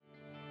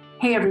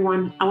Hey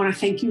everyone, I want to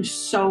thank you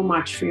so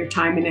much for your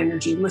time and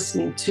energy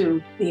listening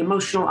to the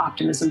Emotional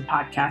Optimism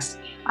Podcast.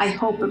 I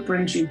hope it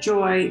brings you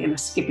joy and a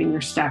skipping your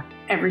step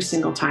every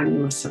single time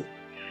you listen.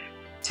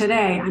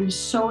 Today, I'm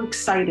so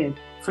excited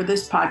for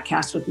this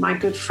podcast with my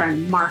good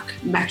friend, Mark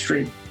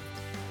Metry.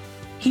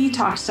 He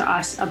talks to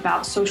us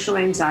about social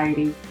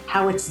anxiety,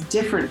 how it's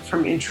different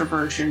from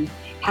introversion,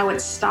 how it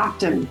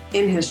stopped him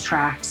in his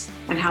tracks,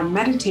 and how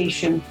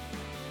meditation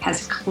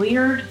has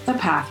cleared the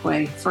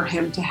pathway for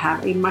him to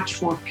have a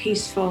much more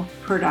peaceful,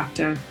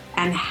 productive,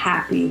 and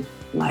happy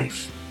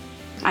life.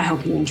 I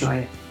hope you enjoy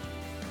it.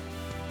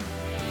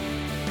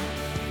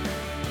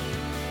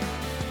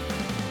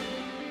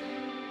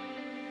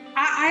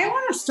 I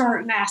want to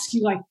start and ask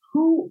you,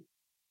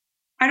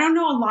 I don't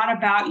know a lot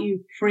about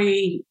you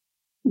pre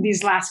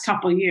these last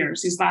couple of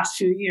years, these last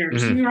few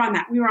years. Mm-hmm.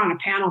 We were on a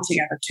panel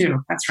together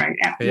too. That's right.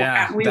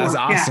 That's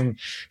awesome.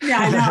 Yeah,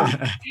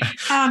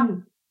 I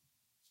know.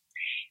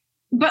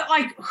 But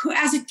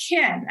as a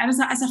kid, as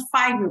a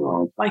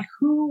 5-year-old,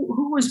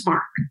 who was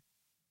Mark?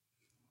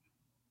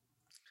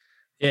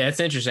 Yeah, it's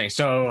interesting.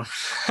 So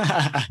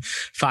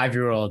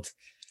 5-year-old.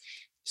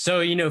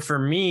 So, for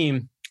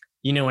me,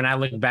 when I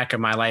look back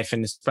at my life,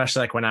 and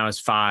especially when I was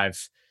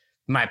 5,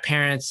 my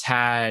parents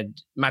had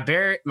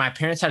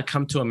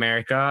come to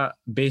America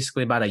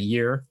basically about a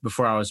year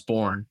before I was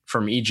born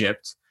from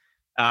Egypt.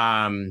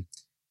 And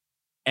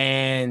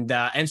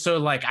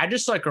so I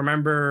just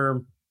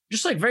remember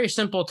just very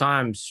simple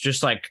times,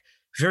 just a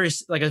very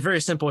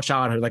simple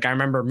childhood. I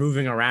remember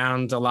moving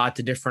around a lot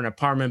to different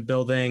apartment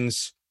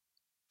buildings,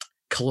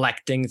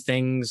 collecting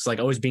things,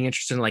 always being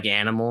interested in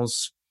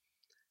animals.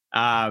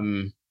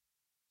 I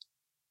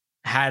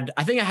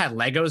think I had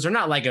Legos, or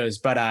not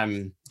Legos, but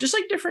just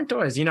different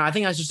toys. I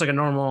think I was just a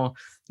normal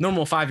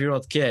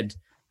 5-year-old kid.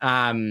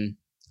 I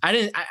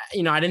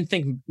didn't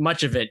think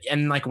much of it.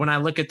 And when I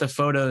look at the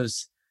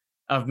photos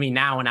of me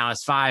now when I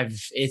was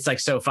 5,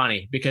 it's so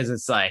funny because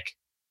it's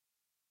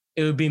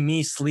it would be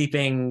me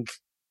sleeping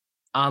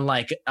on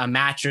a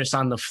mattress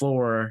on the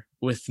floor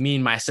with me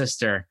and my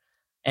sister,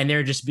 and there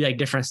would just be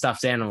different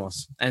stuffed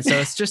animals. And so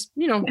it's just,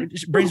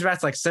 it brings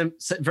back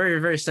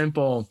very, very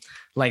simple,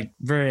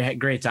 very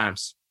great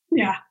times.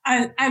 Yeah,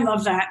 I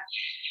love that.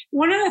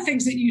 One of the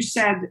things that you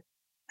said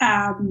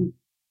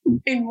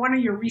in one of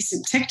your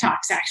recent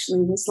TikToks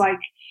actually was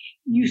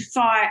you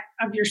thought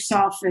of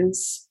yourself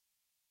as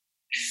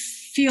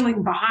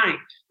feeling behind,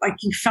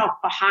 you felt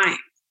behind.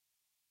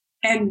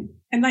 And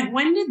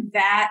when did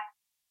that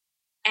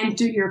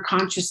enter your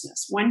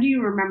consciousness? When do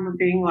you remember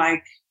being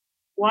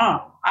whoa,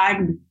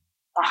 I'm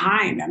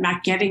behind, I'm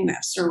not getting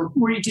this? Or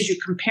did you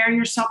compare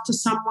yourself to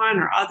someone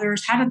or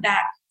others? How did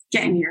that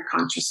get into your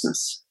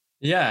consciousness?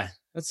 Yeah,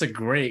 that's a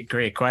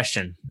great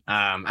question.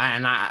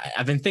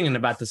 I've been thinking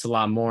about this a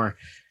lot more.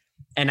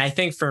 And I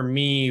think for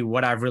me,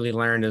 what I've really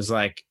learned is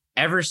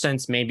ever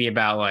since maybe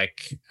about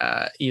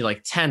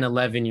 10,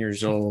 11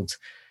 years old,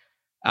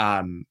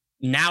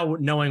 now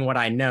knowing what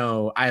I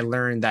know, I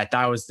learned that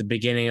was the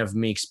beginning of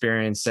me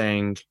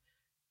experiencing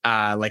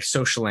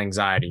social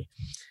anxiety.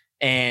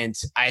 And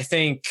I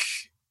think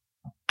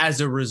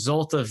as a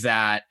result of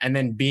that, and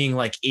then being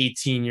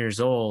 18 years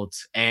old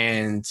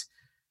and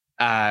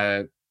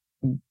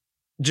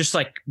just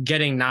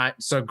getting not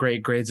so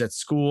great grades at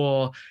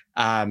school,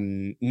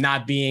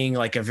 not being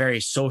a very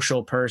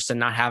social person,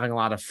 not having a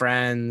lot of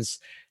friends,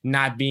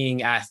 not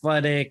being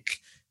athletic,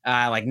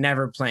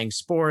 never playing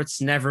sports,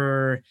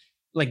 never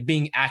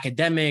being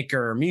academic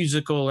or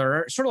musical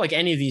or sort of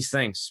any of these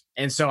things.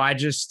 And so I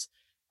just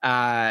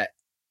had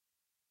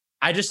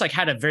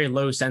a very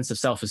low sense of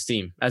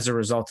self-esteem as a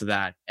result of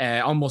that.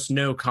 Almost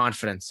no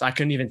confidence. I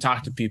couldn't even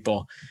talk to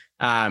people.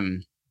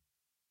 And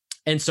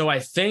so I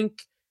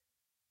think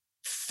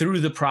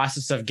through the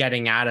process of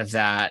getting out of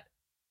that,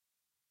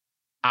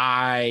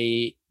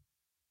 I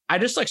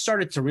just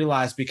started to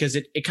realize, because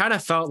it kind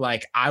of felt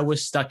like I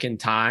was stuck in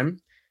time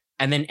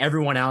and then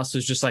everyone else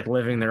was just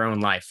living their own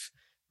life.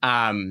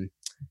 And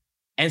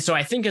so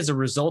I think as a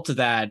result of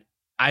that,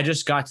 I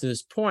just got to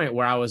this point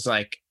where I was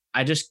I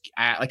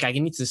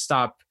need to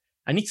stop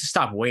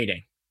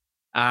waiting.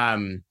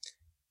 And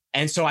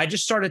so I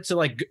just started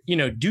to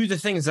do the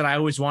things that I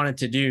always wanted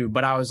to do,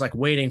 but I was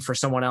waiting for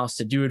someone else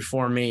to do it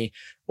for me,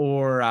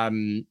 or,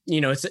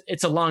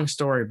 it's a long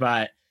story,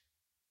 but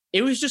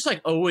it was just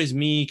always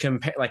me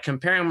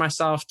comparing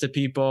myself to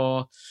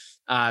people,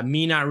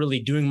 me not really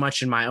doing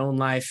much in my own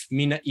life,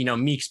 me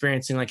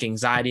experiencing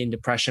anxiety and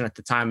depression at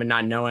the time and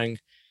not knowing.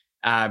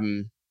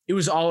 It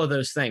was all of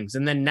those things.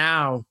 And then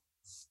now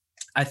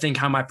I think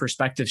how my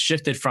perspective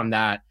shifted from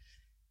that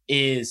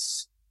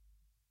is,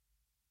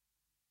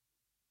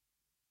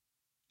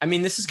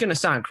 this is going to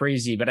sound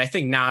crazy, but I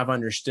think now I've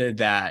understood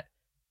that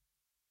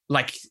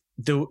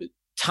the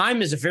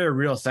time is a very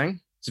real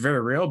thing. It's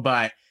very real,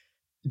 but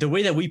the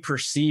way that we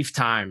perceive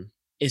time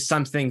is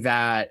something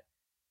that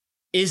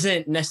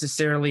isn't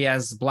necessarily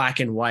as black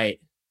and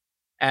white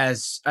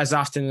as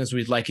often as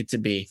we'd like it to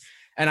be.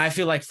 And I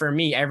feel like for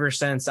me, ever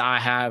since I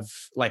have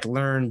like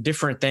learned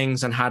different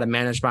things on how to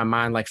manage my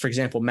mind, like for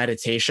example,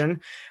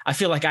 meditation, I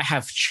feel like I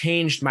have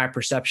changed my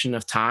perception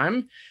of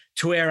time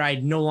to where I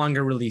no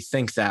longer really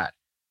think that.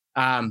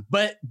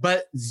 Like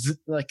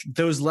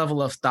those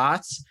level of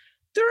thoughts,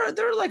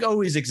 they're like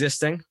always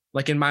existing.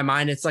 Like in my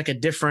mind, it's like a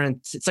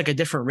different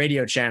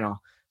radio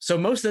channel. So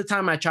most of the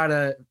time I try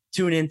to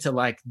tune into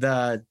like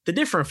the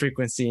different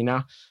frequency, you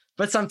know,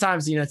 but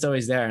sometimes, you know, it's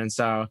always there. And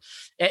so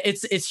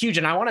it's huge.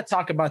 And I want to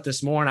talk about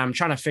this more, and I'm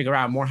trying to figure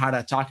out more how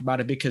to talk about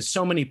it, because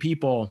so many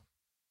people,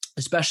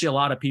 especially a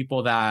lot of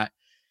people that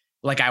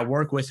like I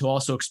work with who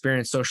also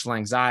experience social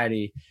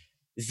anxiety,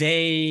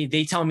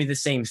 they tell me the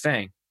same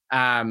thing.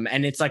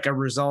 And it's like a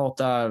result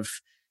of,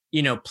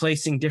 you know,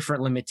 placing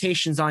different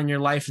limitations on your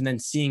life and then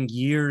seeing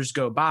years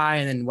go by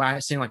and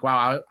then saying like,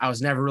 wow, I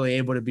was never really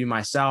able to be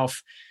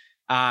myself.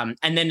 And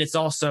then it's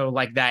also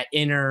like that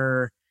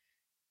inner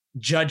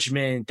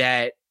judgment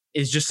that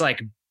is just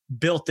like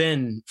built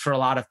in for a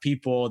lot of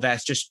people,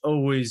 that's just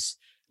always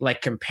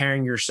like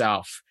comparing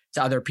yourself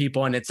to other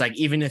people. And it's like,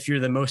 even if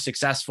you're the most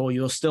successful,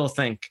 you'll still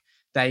think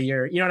that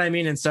you're, you know what I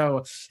mean? And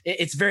so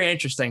it's very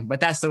interesting, but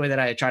that's the way that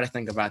I try to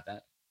think about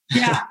that.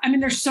 Yeah. I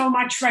mean, there's so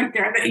much right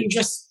there that you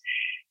just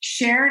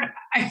shared.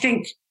 I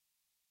think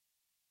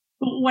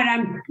what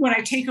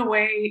I take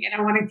away,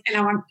 and I want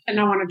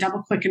to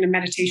double click into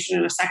meditation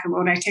in a second, but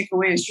what I take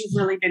away is you've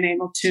really been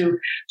able to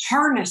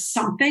harness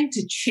something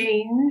to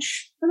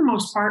change, for the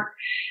most part,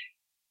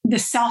 the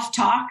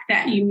self-talk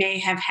that you may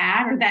have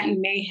had or that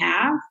you may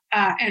have,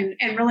 and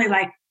really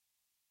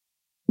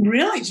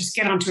really just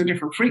get onto a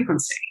different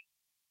frequency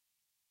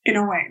in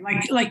a way,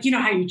 like, you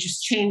know, how you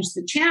just change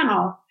the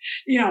channel.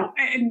 You know,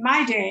 in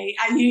my day,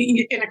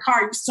 in a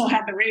car, you still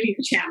had the radio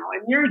channel.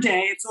 In your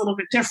day, it's a little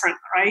bit different,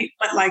 right?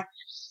 But like,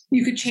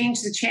 you could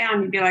change the channel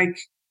and you'd be like,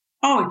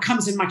 oh, it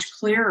comes in much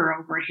clearer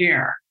over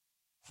here.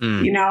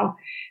 You know,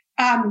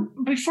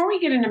 before we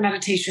get into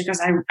meditation, because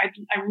I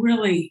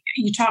really,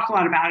 you talk a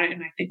lot about it,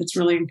 and I think it's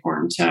really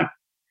important to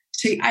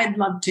see. I'd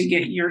love to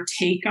get your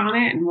take on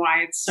it and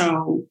why it's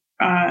so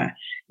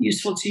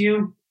useful to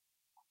you.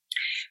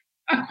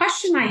 A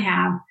question I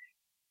have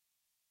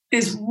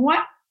is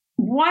what,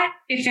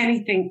 if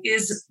anything,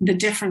 is the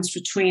difference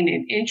between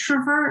an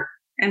introvert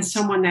and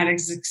someone that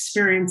is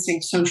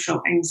experiencing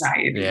social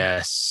anxiety?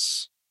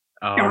 Yes.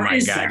 Oh my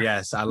God. There?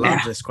 Yes. I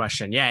love this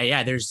question.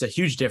 Yeah. There's a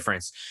huge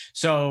difference.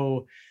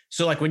 So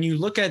like when you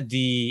look at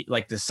the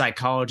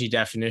psychology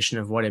definition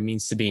of what it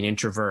means to be an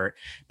introvert,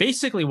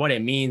 basically what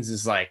it means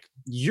is like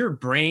your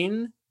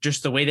brain,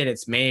 just the way that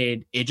it's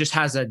made, it just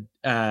has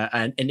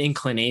an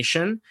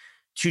inclination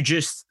to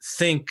just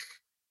think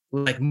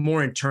like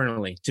more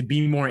internally, to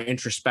be more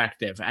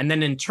introspective. And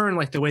then in turn,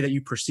 like the way that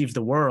you perceive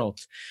the world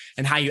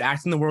and how you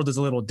act in the world is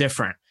a little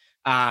different.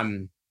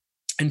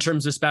 In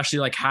terms of especially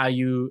like how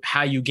you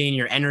gain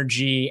your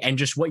energy and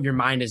just what your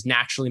mind is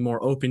naturally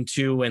more open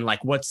to, and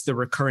like what's the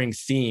recurring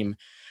theme.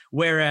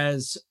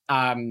 Whereas,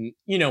 you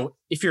know,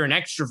 if you're an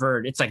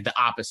extrovert, it's like the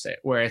opposite,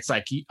 where it's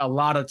like a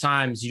lot of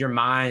times your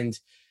mind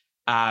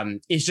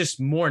is just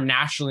more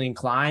naturally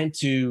inclined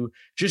to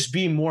just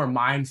be more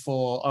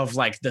mindful of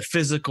like the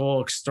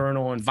physical,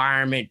 external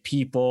environment,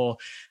 people.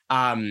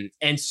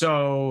 And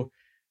so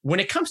when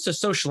it comes to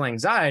social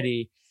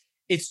anxiety,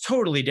 it's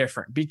totally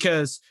different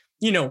because,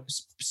 you know,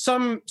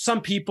 some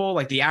people,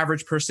 like the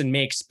average person,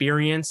 may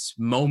experience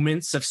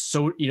moments of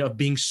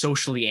being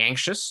socially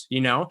anxious,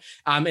 you know,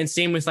 and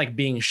same with like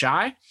being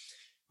shy.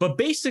 But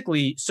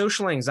basically,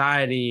 social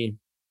anxiety,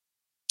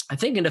 I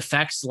think it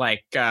affects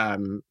like I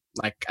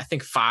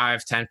think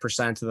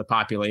 5-10% of the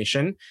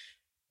population.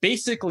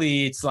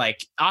 Basically, it's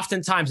like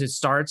oftentimes it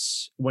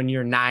starts when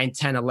you're 9,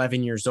 10,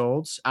 11 years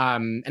old.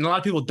 And a lot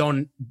of people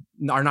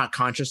are not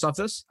conscious of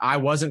this. I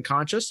wasn't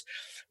conscious,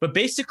 but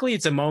basically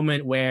it's a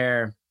moment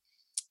where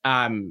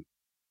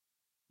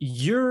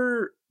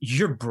your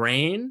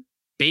brain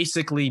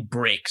basically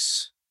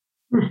breaks.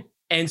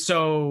 And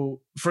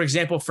so, for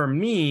example, for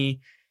me,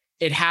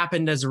 it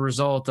happened as a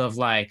result of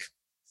like,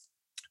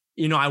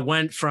 you know, I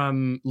went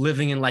from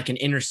living in like an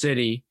inner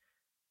city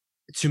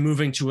to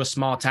moving to a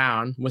small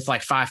town with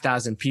like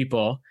 5,000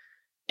 people,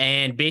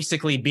 and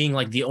basically being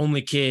like the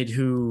only kid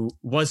who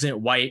wasn't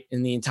white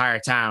in the entire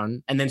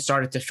town, and then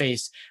started to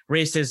face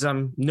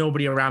racism.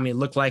 Nobody around me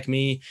looked like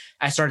me.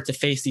 I started to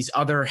face these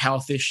other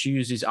health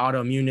issues, these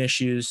autoimmune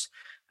issues.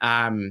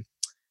 And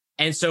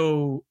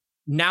so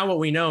now what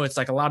we know, it's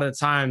like a lot of the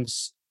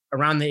times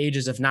around the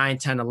ages of 9,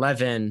 10,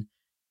 11,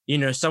 you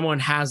know, someone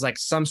has like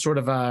some sort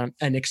of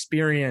an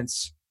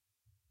experience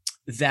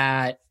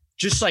that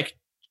just like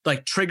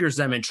triggers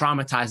them and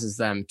traumatizes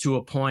them to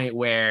a point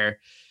where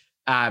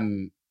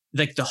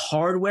like the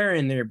hardware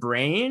in their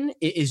brain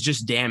is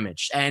just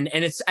damaged. And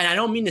I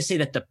don't mean to say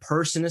that the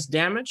person is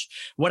damaged.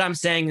 What I'm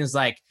saying is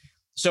like,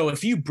 so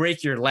if you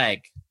break your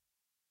leg,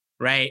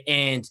 right,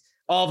 and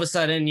all of a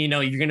sudden, you know,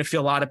 you're going to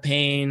feel a lot of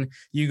pain.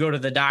 You go to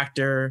the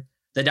doctor.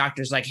 The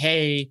doctor's like,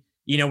 hey,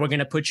 you know, we're going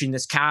to put you in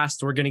this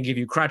cast. We're going to give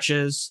you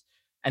crutches,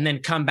 and then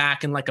come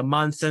back in like a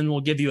month and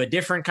we'll give you a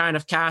different kind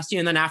of cast.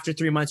 And then after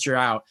 3 months, you're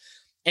out.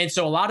 And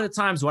so a lot of the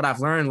times what I've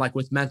learned, like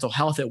with mental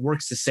health, it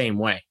works the same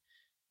way.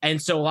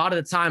 And so a lot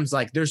of the times,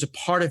 like there's a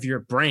part of your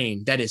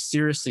brain that is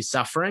seriously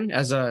suffering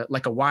as a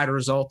wide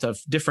result of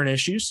different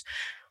issues.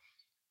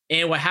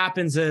 And what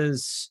happens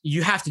is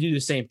you have to do the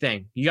same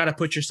thing. You got to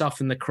put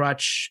yourself in the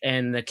crutch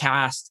and the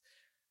cast.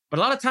 But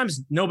a lot of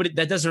times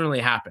that doesn't really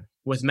happen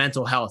with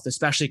mental health,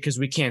 especially because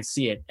we can't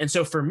see it. And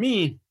so for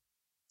me,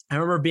 I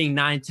remember being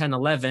 9, 10,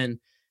 11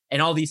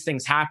 and all these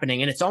things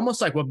happening. And it's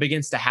almost like what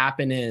begins to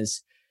happen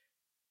is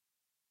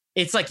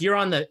it's like you're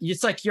on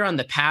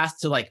the path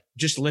to like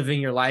just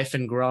living your life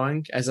and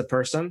growing as a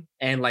person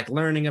and like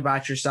learning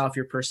about yourself,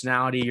 your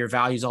personality, your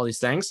values, all these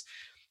things.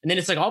 And then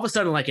it's like all of a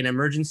sudden like an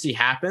emergency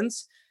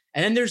happens.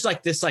 And then there's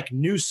like this like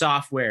new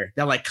software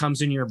that like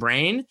comes in your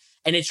brain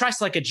and it tries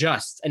to like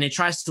adjust and it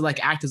tries to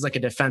like act as like a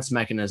defense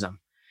mechanism.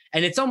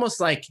 And it's almost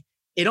like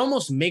it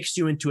almost makes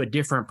you into a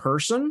different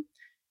person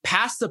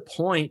past the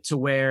point to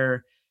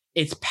where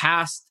it's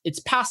past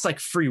like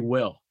free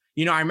will.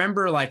 You know, I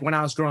remember like when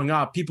I was growing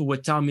up, people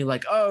would tell me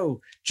like,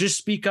 oh, just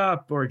speak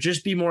up or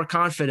just be more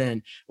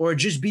confident or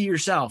just be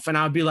yourself. And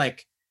I would be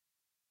like,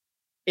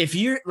 if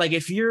your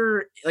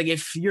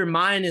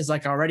mind is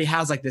like already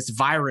has like this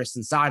virus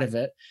inside of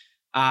it,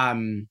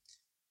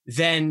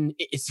 then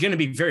it's going to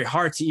be very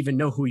hard to even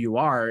know who you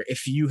are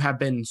if you have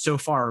been so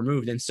far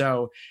removed. And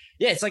so,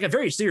 yeah, it's like a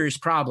very serious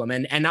problem.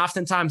 And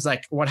oftentimes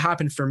like what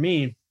happened for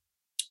me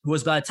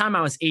was by the time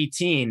I was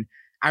 18,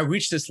 I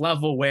reached this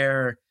level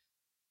where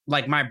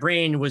like my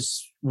brain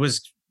was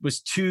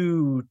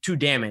too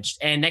damaged.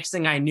 And next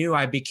thing I knew,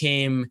 I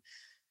became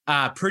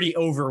pretty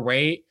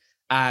overweight.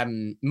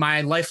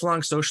 My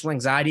lifelong social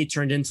anxiety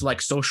turned into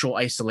like social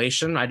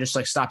isolation. I just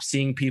like stopped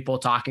seeing people,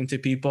 talking to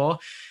people,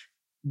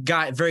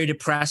 got very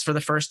depressed for the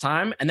first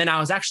time. And then I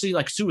was actually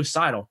like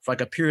suicidal for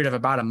like a period of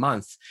about a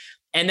month.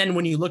 And then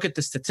when you look at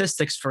the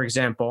statistics, for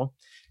example,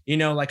 you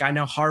know, like I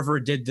know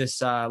Harvard did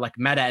this like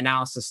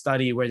meta-analysis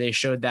study where they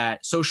showed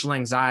that social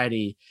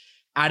anxiety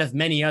out of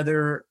many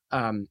other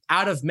of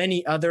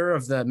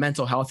the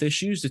mental health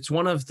issues, it's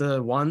one of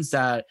the ones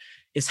that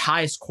is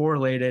highest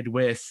correlated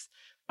with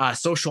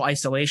social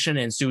isolation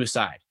and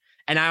suicide.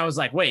 And I was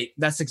like, wait,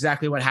 that's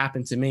exactly what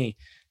happened to me.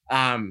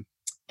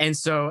 And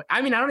so,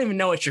 I mean, I don't even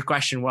know what your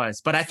question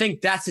was, but I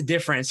think that's the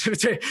difference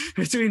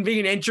between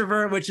being an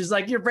introvert, which is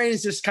like your brain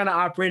is just kind of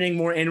operating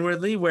more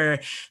inwardly, where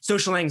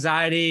social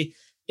anxiety,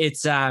 it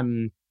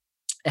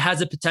has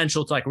the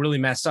potential to like really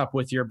mess up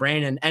with your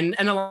brain. And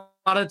a lot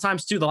of the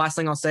times too, the last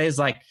thing I'll say is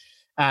like,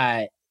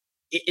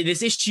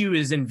 this issue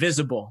is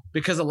invisible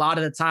because a lot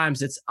of the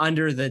times it's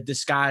under the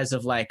disguise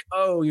of like,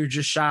 oh, you're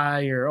just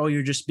shy, or oh,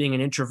 you're just being an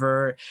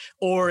introvert,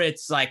 or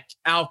it's like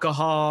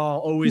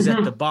alcohol, always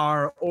at the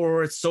bar,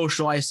 or it's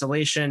social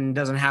isolation,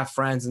 doesn't have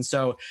friends. And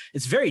so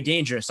it's very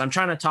dangerous. I'm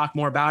trying to talk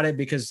more about it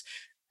because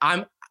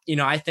I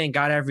thank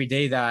God every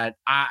day that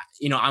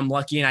I'm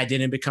lucky and I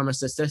didn't become a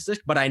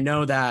statistic, but I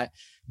know that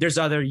there's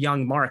other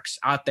young Marks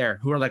out there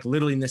who are like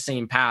literally in the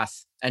same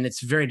path, and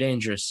it's very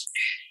dangerous.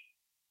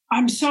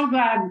 I'm so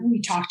glad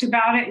we talked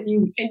about it and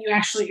you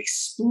actually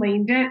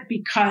explained it,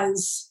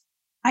 because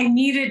I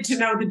needed to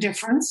know the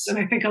difference. And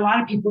I think a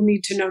lot of people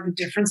need to know the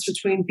difference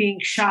between being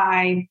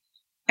shy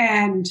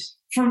and,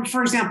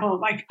 for example,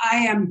 like I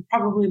am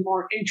probably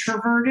more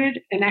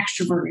introverted than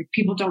extroverted.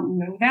 People don't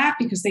know that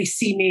because they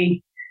see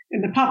me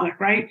in the public,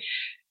 right?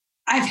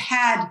 I've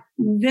had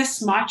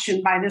this much,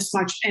 and by this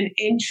much, an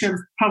inch of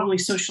probably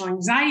social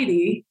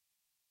anxiety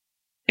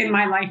in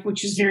my life,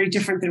 which is very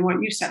different than what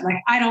you said. Like,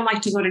 I don't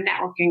like to go to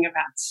networking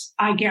events.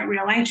 I get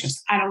real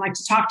anxious. I don't like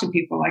to talk to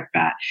people like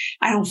that.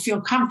 I don't feel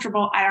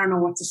comfortable. I don't know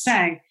what to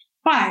say.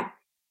 But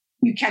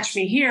you catch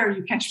me here,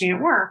 you catch me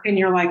at work, and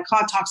you're like,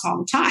 Claude talks all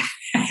the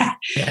time.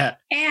 Yeah.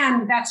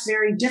 And that's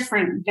very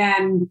different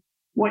than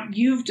what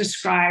you've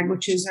described,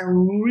 which is a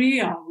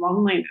real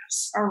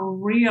loneliness, a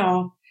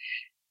real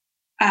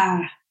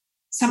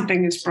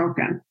something is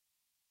broken.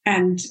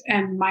 And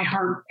my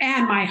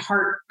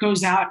heart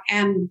goes out,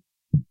 and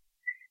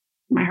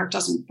my heart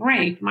doesn't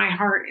break. My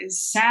heart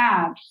is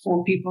sad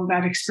for people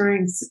that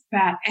experience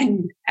that.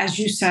 And as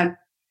you said,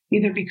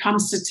 either become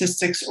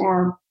statistics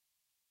or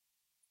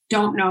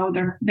don't know,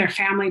 their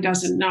family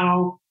doesn't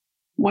know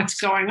what's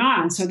going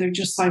on. So they're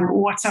just like,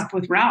 what's up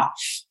with Ralph?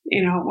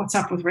 What's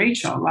up with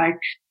Rachel? Like,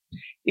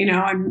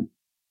 and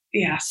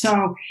yeah.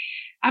 So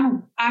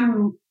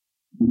I'm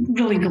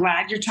really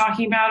glad you're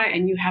talking about it,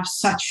 and you've had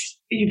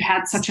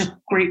such a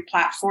great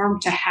platform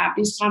to have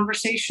these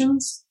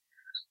conversations.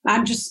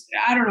 I'm just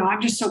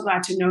so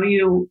glad to know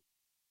you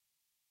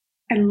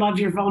and love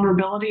your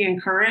vulnerability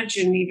and courage,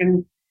 and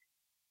even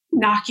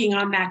knocking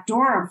on that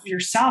door of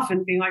yourself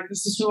and being like,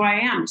 this is who I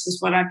am. This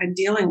is what I've been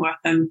dealing with.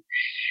 And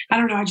I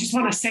don't know, I just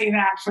want to say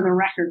that for the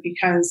record,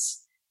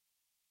 because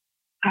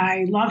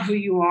I love who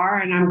you are,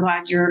 and I'm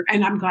glad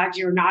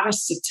you're not a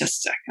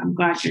statistic. I'm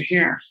glad you're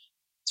here.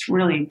 It's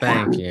really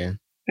important. Thank you.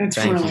 It's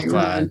Thank really, you,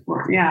 really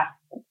important. Yeah.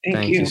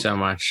 Thank you so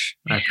much.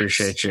 I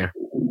appreciate you.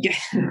 Yeah,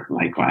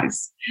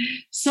 likewise.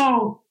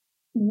 So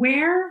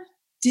where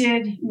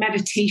did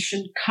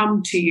meditation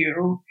come to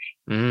you?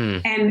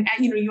 And,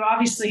 you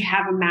obviously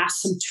have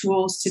amassed some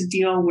tools to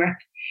deal with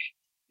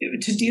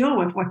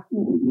what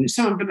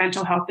some of the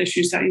mental health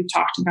issues that you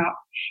talked about.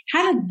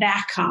 How did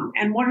that come?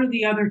 And what are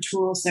the other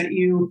tools that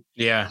you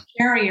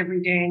carry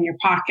every day in your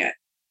pocket?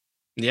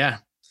 Yeah.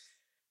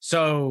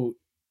 So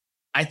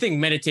I think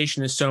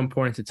meditation is so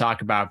important to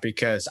talk about,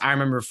 because I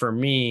remember for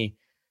me,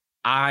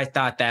 I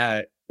thought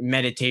that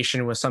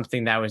meditation was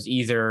something that was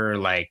either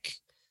like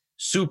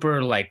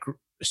super like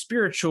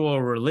spiritual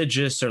or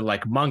religious, or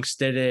like monks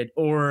did it,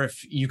 or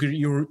if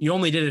you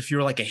only did it if you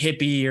were like a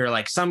hippie, or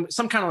like some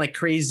kind of like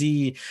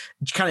crazy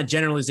kind of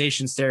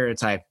generalization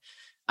stereotype.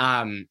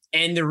 And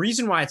the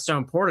reason why it's so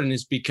important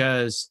is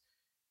because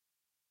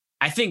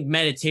I think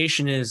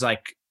meditation is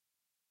like,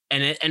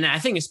 and I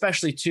think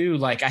especially too,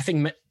 like, I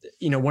think,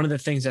 one of the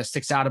things that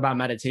sticks out about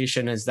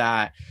meditation is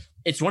that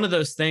it's one of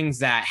those things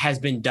that has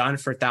been done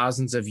for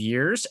thousands of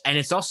years. And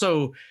it's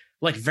also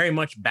like very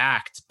much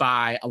backed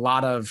by a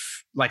lot of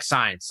like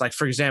science. Like,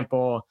 for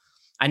example,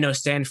 I know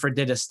Stanford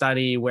did a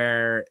study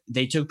where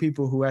they took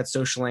people who had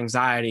social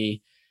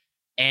anxiety,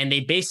 and they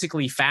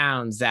basically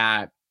found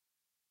that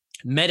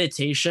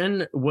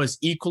meditation was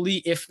equally,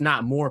 if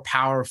not more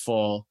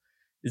powerful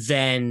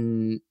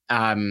than,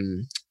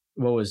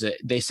 what was it?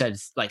 They said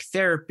like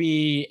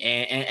therapy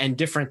and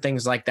different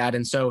things like that.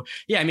 And so,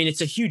 yeah, I mean,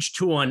 it's a huge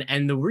tool.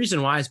 And the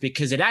reason why is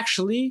because it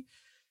actually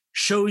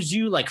shows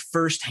you like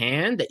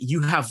firsthand that you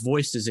have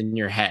voices in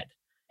your head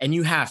and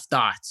you have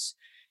thoughts.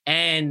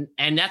 And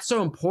that's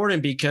so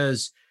important,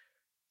 because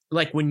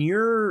like when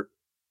you're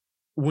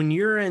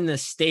in the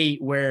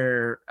state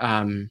where,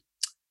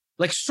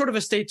 like sort of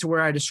a state to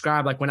where I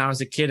described, like when I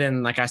was a kid,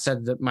 and like I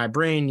said, that my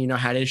brain,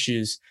 had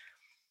issues,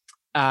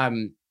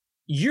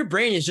 your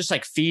brain is just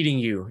like feeding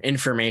you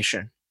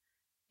information.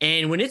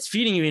 And when it's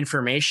feeding you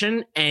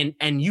information and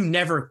you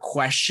never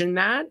question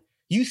that,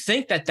 you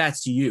think that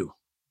that's you.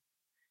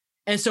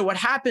 And so what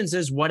happens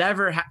is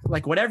whatever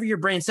your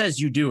brain says,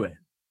 you do it.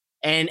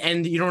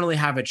 And you don't really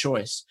have a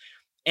choice.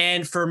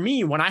 And for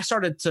me, when I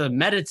started to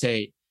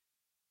meditate,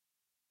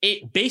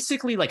 it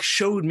basically like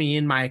showed me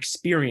in my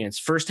experience,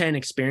 firsthand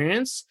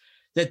experience,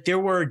 that there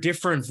were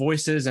different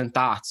voices and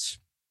thoughts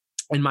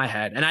in my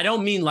head. And I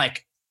don't mean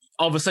like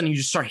all of a sudden you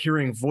just start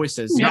hearing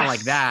voices, not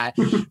like that,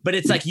 but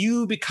it's like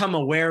you become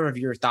aware of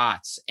your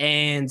thoughts.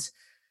 And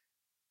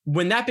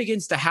when that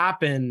begins to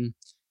happen,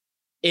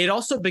 it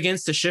also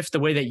begins to shift the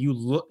way that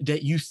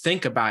you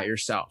think about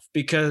yourself.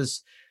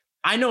 Because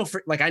I know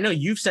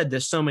you've said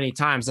this so many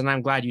times, and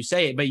I'm glad you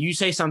say it, but you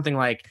say something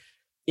like,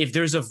 if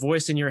there's a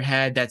voice in your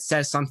head that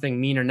says something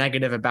mean or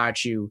negative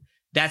about you,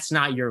 that's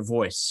not your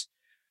voice.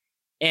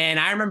 And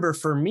I remember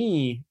for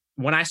me,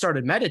 when I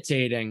started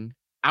meditating,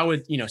 I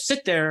would,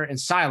 sit there in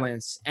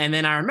silence. And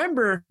then I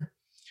remember,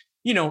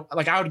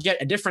 like I would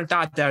get a different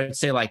thought that would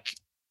say like,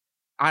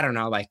 I don't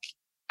know, like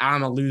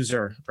I'm a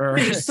loser, or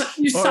you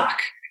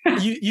suck.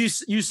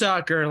 you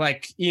suck, or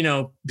like,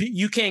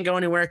 you can't go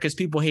anywhere because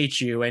people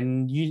hate you,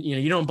 and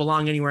you don't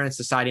belong anywhere in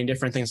society, and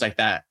different things like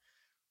that.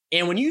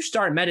 And when you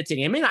start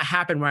meditating, it may not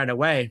happen right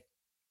away,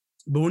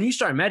 but when you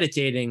start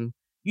meditating,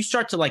 you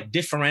start to like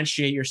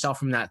differentiate yourself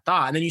from that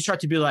thought. And then you start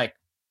to be like,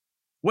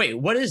 wait,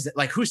 what is it?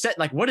 Like, who said,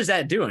 like, what is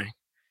that doing?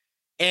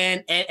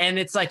 And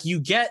it's like,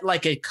 you get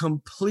like a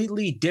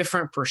completely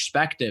different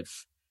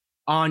perspective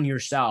on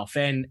yourself.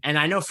 And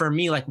I know for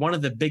me, like one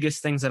of the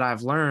biggest things that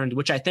I've learned,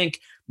 which I think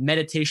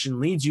meditation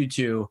leads you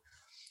to,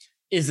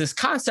 is this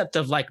concept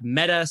of like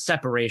meta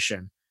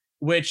separation,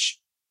 which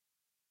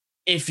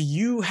if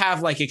you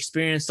have like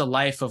experienced a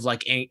life of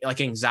like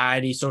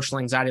anxiety, social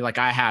anxiety, like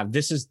I have,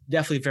 this is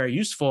definitely very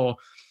useful,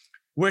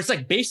 where it's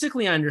like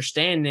basically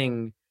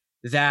understanding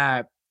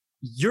that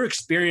your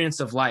experience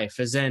of life,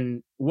 as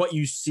in what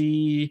you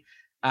see,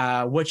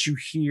 what you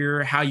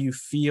hear, how you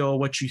feel,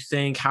 what you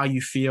think, how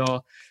you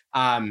feel,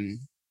 that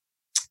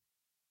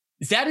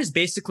is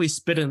basically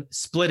split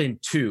in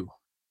two.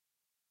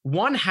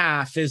 One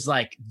half is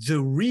like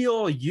the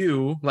real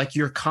you, like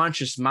your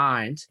conscious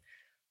mind.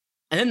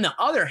 And then the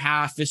other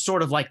half is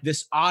sort of like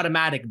this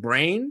automatic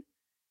brain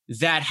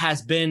that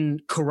has been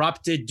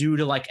corrupted due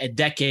to like a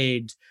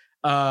decade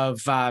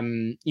of,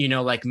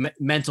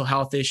 mental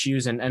health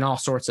issues and all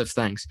sorts of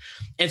things.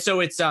 And so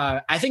it's,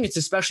 I think it's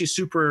especially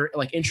super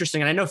like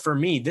interesting. And I know for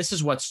me, this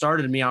is what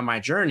started me on my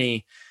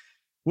journey,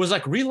 was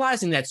like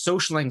realizing that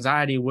social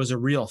anxiety was a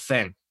real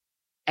thing.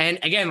 And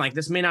again, like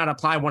this may not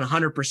apply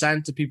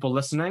 100% to people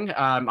listening,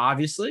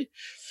 obviously,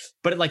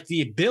 but like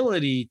the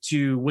ability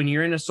to, when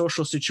you're in a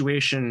social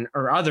situation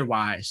or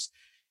otherwise,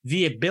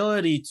 the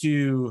ability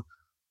to,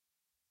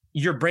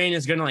 your brain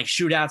is going to like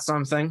shoot out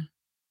something,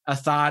 a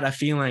thought, a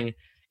feeling,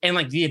 and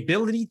like the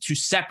ability to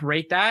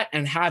separate that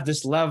and have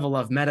this level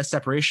of meta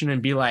separation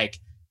and be like,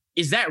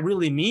 is that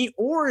really me?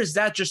 Or is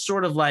that just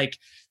sort of like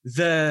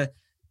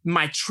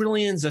my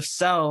trillions of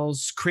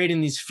cells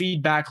creating these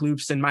feedback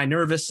loops in my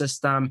nervous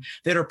system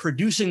that are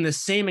producing the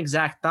same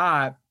exact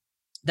thought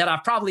that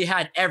I've probably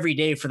had every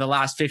day for the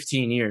last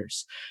 15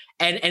 years.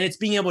 And it's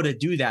being able to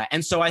do that.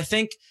 And so I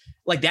think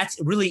like that's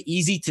really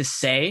easy to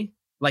say,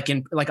 like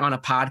on a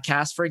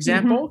podcast, for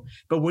example.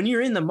 But when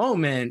you're in the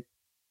moment,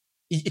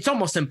 it's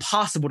almost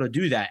impossible to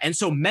do that. And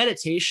so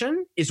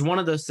meditation is one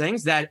of those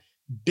things that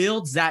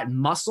builds that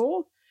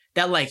muscle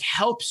that like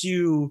helps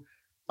you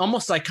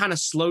almost like kind of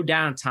slow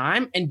down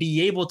time and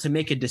be able to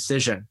make a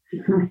decision.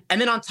 And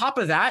then on top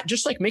of that,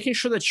 just like making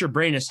sure that your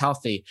brain is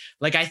healthy.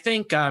 Like I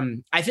think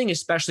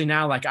especially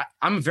now, like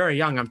I'm very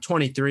young, I'm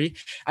 23.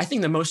 I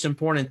think the most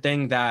important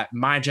thing that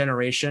my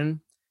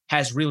generation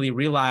has really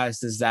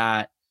realized is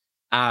that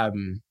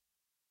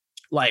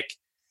like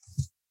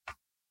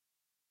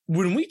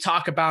when we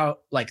talk about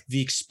like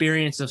the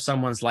experience of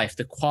someone's life,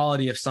 the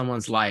quality of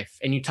someone's life,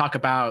 and you talk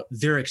about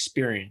their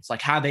experience,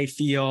 like how they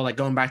feel, like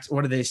going back to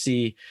what do they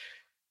see,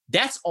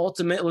 that's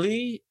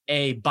ultimately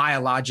a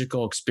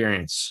biological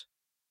experience.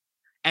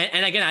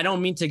 And again, I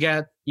don't mean to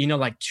get,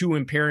 like too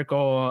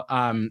empirical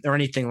or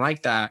anything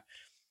like that.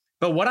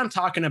 But what I'm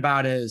talking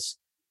about is,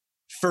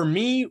 for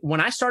me, when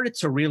I started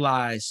to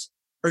realize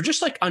or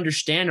just like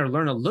understand or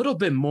learn a little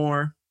bit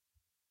more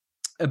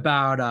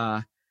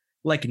about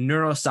like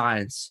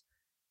neuroscience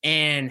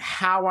and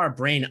how our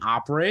brain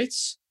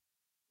operates,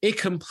 it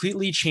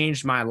completely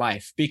changed my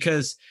life,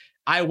 because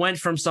I went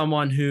from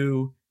someone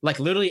who like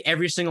literally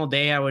every single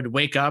day I would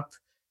wake up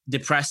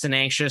depressed and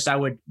anxious. I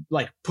would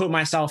like put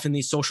myself in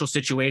these social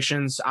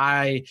situations.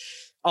 I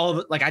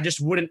just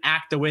wouldn't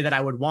act the way that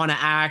I would want to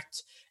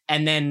act.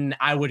 And then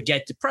I would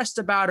get depressed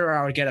about it, or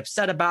I would get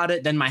upset about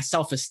it. Then my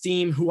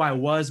self-esteem, who I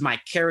was, my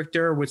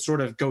character would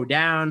sort of go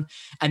down.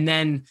 And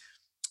then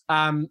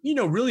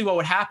really what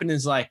would happen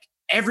is like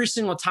every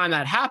single time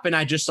that happened,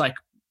 I just like,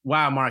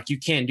 wow, Mark, you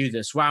can't do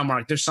this. Wow,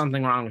 Mark, there's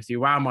something wrong with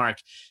you. Wow, Mark,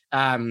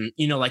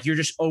 like you're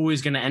just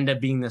always going to end up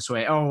being this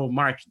way. Oh,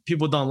 Mark,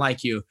 people don't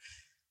like you.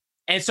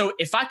 And so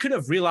if I could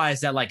have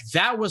realized that like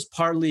that was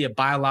partly a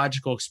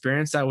biological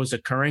experience that was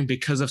occurring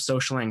because of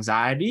social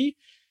anxiety,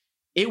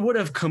 it would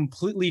have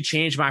completely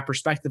changed my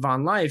perspective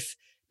on life,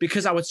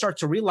 because I would start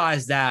to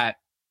realize that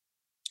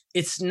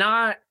it's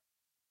not,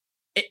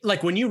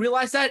 like when you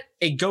realize that,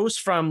 it goes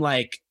from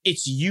like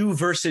it's you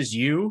versus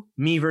you,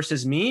 me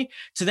versus me,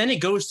 to then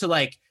it goes to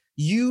like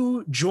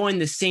you join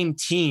the same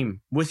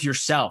team with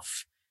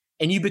yourself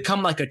and you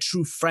become like a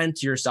true friend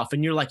to yourself.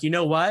 And you're like, you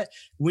know what?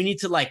 We need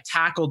to like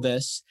tackle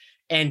this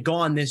and go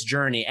on this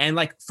journey. And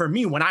like for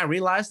me, when I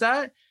realized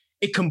that,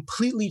 it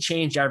completely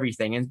changed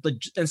everything.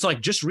 And so like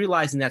just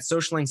realizing that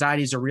social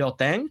anxiety is a real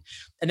thing,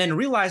 and then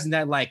realizing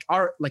that like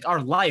our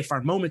life,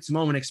 our moment to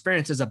moment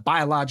experience is a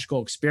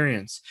biological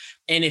experience.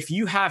 And if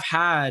you have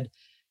had,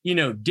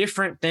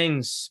 different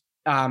things,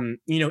 in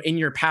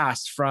your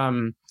past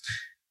from,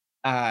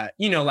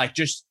 like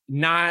just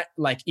not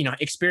like,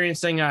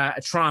 experiencing a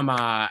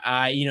trauma,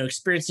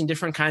 experiencing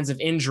different kinds of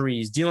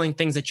injuries, dealing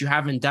things that you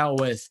haven't dealt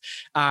with,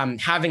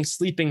 having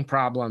sleeping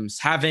problems,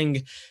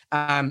 having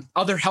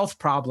other health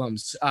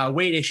problems,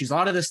 weight issues, a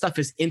lot of this stuff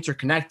is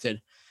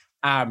interconnected.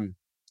 And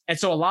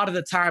so a lot of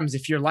the times,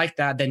 if you're like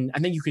that, then I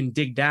think you can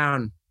dig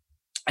down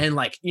and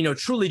like,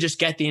 truly just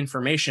get the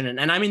information.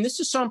 And I mean, this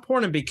is so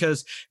important,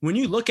 because when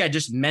you look at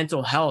just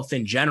mental health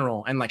in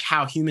general and like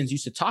how humans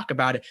used to talk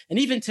about it, and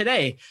even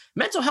today,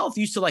 mental health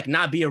used to like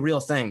not be a real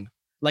thing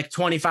like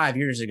 25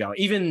 years ago,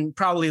 even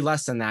probably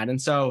less than that.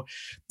 And so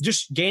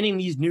just gaining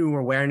these new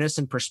awareness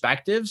and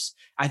perspectives,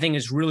 I think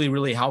is really,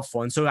 really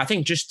helpful. And so I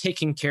think just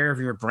taking care of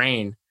your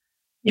brain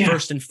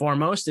first and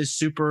foremost is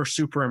super,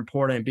 super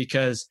important,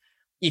 because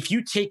if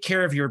you take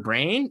care of your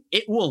brain,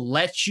 it will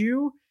let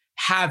you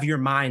have your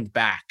mind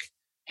back.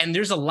 And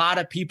there's a lot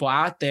of people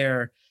out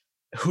there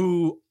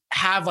who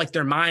have like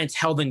their minds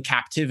held in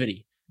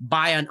captivity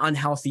by an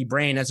unhealthy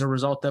brain as a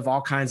result of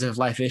all kinds of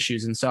life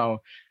issues. And so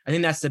I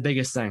think that's the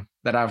biggest thing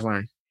that I've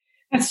learned.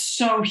 That's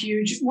so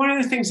huge. One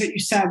of the things that you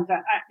said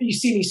that you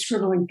see me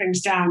scribbling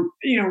things down,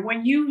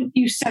 when you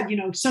said,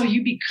 so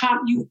you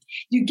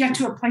get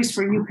to a place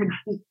where you can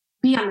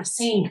be on the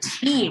same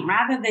team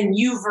rather than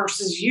you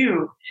versus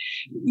you.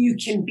 You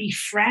can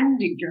befriend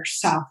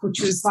yourself,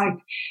 which was like,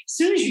 as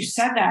soon as you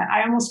said that,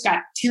 I almost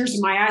got tears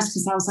in my eyes,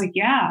 because I was like,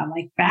 yeah,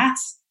 like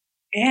that's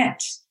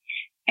it.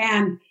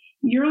 And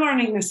you're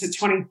learning this at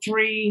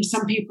 23.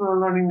 Some people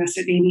are learning this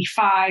at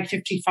 85,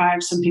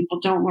 55. Some people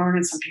don't learn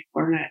it. Some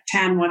people learn it at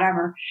 10,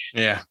 whatever.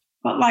 Yeah.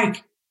 But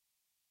like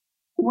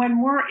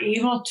when we're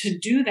able to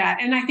do that,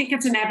 and I think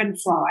it's an ebb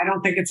and flow. I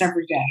don't think it's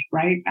every day,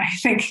 right? I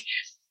think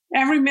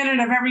every minute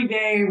of every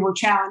day, we're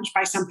challenged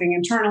by something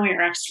internally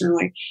or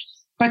externally.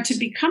 But to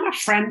become a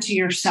friend to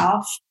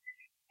yourself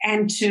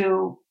and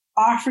to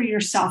offer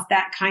yourself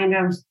that kind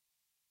of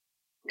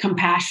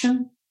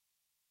compassion,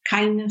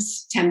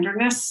 kindness,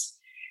 tenderness,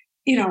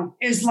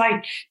 is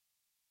like,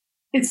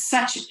 it's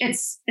such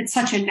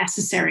a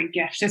necessary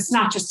gift.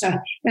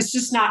 It's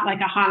just not like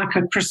a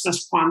Hanukkah,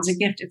 Christmas, Kwanzaa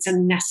gift. It's a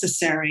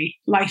necessary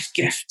life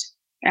gift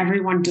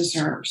everyone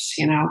deserves,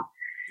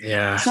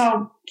 Yeah.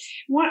 So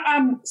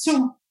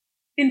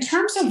in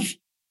terms of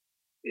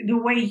the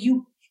way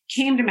you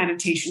came to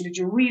meditation, did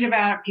you read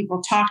about it?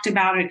 People talked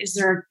about it. Is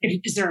there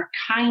a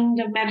kind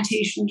of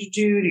meditation to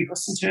do? Do you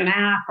listen to an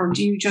app, or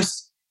do you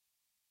just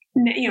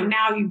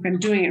now you've been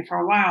doing it for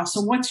a while.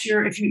 So what's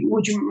your,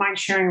 would you mind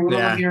sharing a little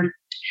of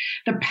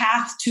the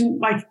path to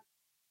like,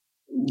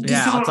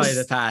 yeah, I'll tell you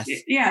the path.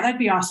 Yeah, that'd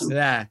be awesome.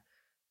 Yeah.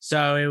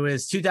 So it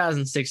was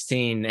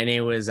 2016 and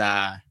it was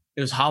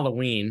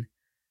Halloween,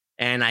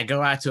 and I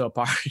go out to a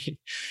party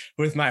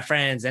with my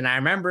friends, and I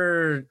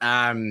remember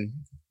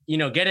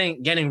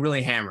getting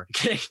really hammered,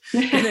 getting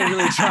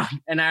really drunk.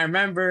 And I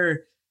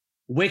remember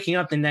waking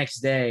up the next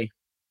day,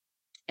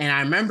 and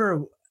I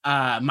remember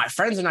my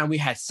friends and we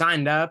had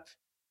signed up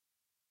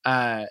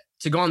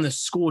to go on the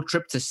school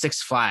trip to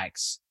Six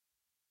Flags.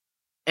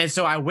 And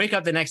so I wake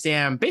up the next day,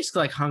 I'm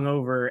basically like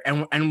hungover,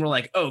 and we're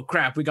like, oh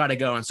crap, we got to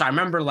go. And so I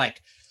remember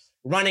like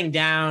running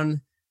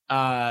down,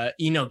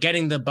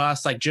 getting the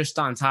bus like just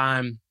on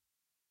time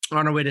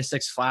on our way to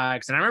Six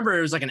Flags. And I remember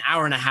it was like an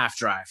hour and a half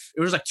drive.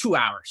 It was like 2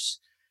 hours.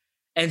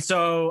 And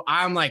so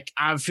I'm like,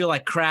 I feel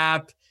like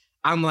crap.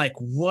 I'm like,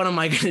 what am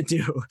I going to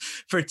do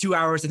for 2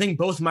 hours? I think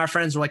both of my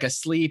friends were like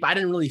asleep. I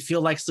didn't really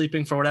feel like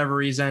sleeping for whatever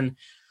reason.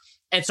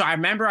 And so I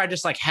remember I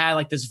just like had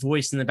like this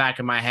voice in the back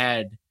of my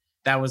head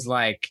that was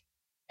like,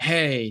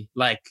 hey,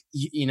 like,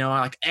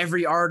 like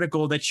every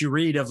article that you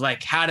read of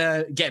like how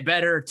to get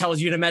better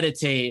tells you to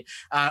meditate.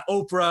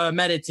 Oprah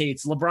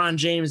meditates, LeBron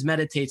James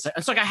meditates.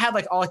 It's like I had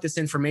like all like this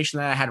information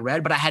that I had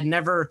read, but I had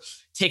never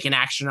taken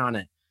action on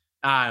it.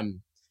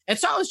 And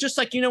so I was just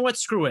like, you know what,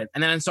 screw it.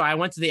 And then so I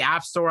went to the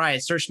App Store, I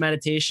searched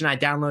meditation, I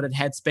downloaded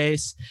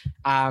Headspace,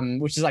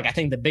 which is like, I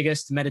think the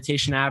biggest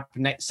meditation app,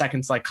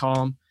 second to like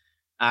Calm.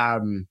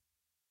 And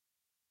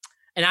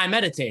I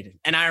meditated.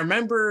 And I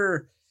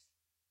remember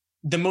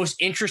the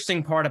most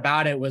interesting part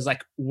about it was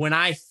like when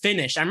I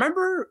finished, I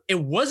remember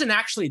it wasn't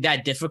actually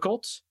that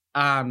difficult,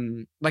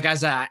 like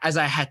as I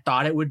had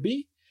thought it would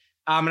be.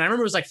 And I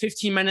remember it was like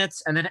 15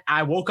 minutes, and then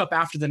I woke up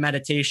after the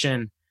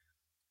meditation,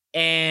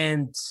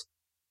 and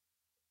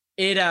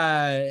it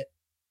I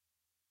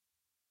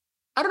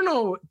don't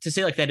know to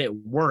say like that it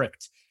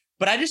worked,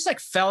 but I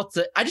just felt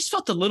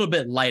a little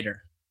bit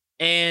lighter.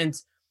 And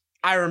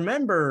I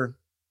remember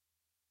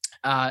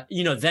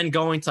then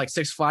going to like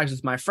Six Flags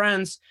with my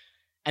friends.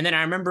 And then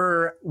I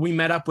remember we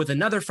met up with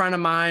another friend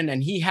of mine,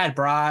 and he had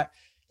brought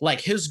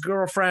like his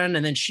girlfriend,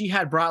 and then she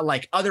had brought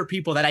like other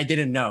people that I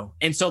didn't know.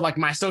 And so like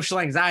my social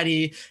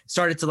anxiety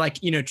started to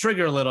like,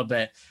 trigger a little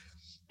bit.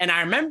 And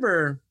I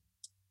remember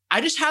I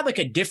just had like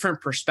a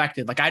different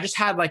perspective. Like I just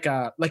had like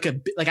I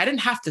didn't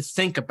have to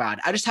think about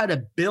it. I just had a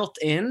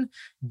built-in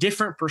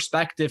different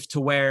perspective to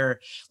where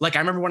like, I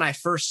remember when I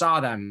first saw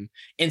them,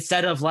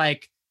 instead of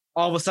like,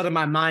 all of a sudden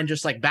my mind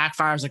just like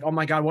backfires, like, oh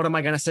my God, what am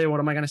I going to say?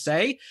 What am I going to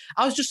say?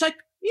 I was just like,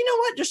 you know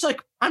what? Just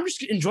like, I'm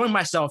just enjoying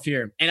myself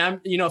here. And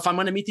I'm, if I'm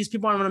going to meet these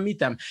people, I'm going to meet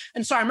them.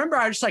 And so I remember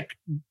I just like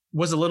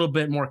was a little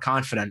bit more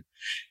confident.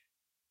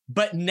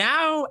 But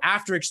now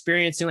after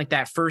experiencing like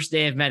that first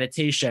day of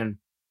meditation,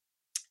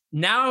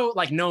 now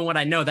like knowing what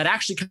I know, that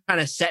actually kind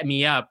of set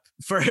me up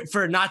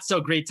for not so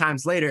great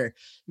times later,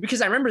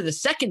 because I remember the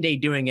second day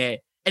doing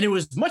it and it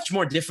was much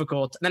more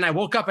difficult. And then I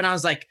woke up and I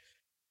was like,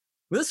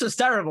 well, this was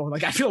terrible.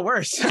 Like I feel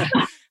worse.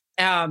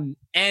 And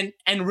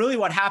really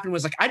what happened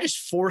was like, I just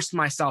forced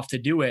myself to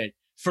do it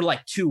for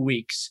like 2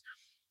 weeks.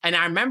 And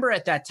I remember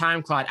at that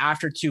time, Claude,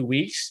 after 2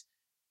 weeks,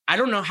 I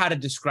don't know how to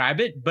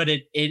describe it, but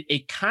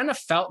it kind of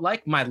felt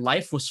like my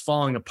life was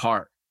falling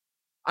apart.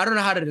 I don't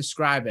know how to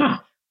describe it. Huh.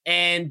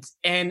 And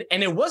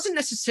it wasn't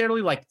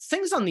necessarily like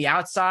things on the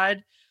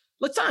outside.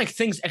 It's not like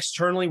things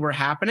externally were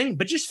happening,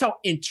 but just felt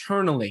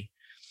internally.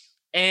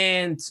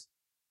 And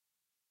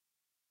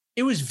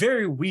it was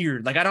very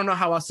weird. Like, I don't know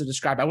how else to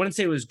describe it. I wouldn't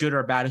say it was good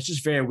or bad. It's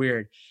just very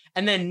weird.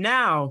 And then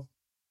now,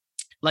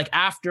 like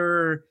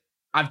after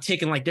I've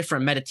taken like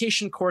different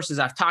meditation courses,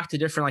 I've talked to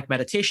different like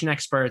meditation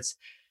experts.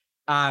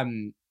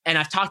 And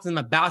I've talked to them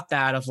about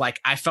that of like,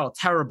 I felt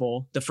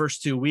terrible the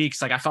first 2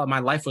 weeks. Like I felt my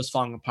life was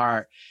falling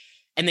apart.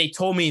 And they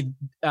told me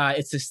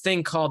it's this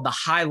thing called the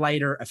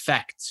highlighter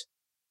effect.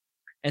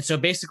 And so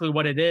basically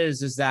what it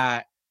is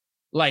that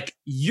like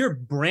your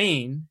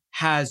brain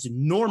has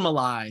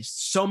normalized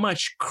so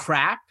much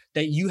crap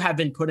that you have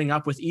been putting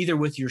up with either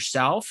with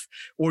yourself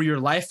or your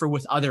life or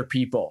with other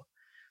people.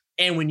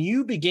 And when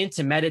you begin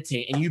to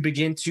meditate and you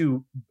begin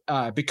to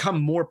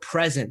become more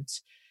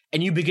present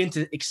and you begin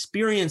to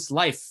experience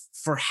life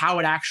for how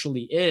it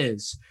actually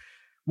is,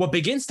 what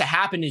begins to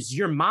happen is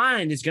your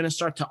mind is going to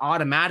start to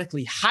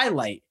automatically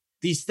highlight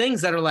these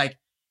things that are like,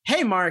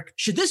 hey, Mark,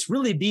 should this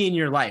really be in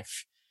your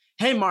life?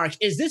 Hey, Mark,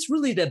 is this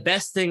really the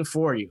best thing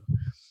for you?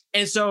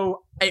 And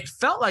so it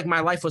felt like my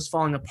life was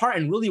falling apart.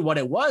 And really what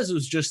it was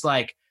just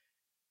like,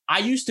 I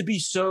used to be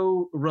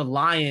so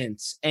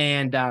reliant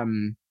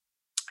and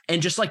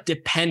just like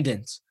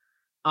dependent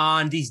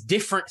on these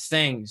different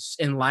things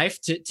in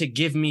life to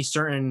give me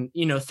certain,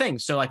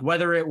 things. So like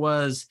whether it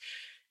was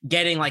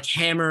getting like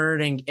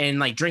hammered and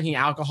like drinking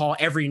alcohol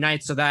every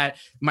night so that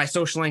my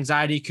social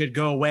anxiety could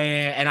go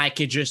away and I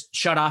could just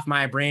shut off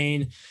my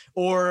brain,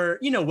 or,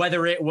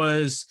 whether it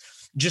was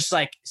just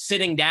like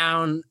sitting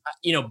down,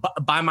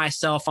 by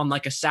myself on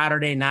like a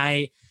Saturday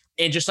night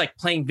and just like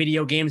playing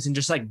video games and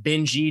just like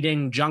binge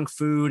eating junk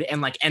food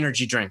and like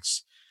energy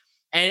drinks.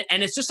 And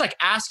it's just like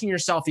asking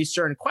yourself these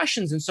certain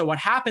questions. And so what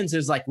happens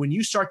is like when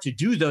you start to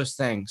do those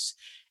things,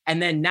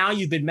 and then now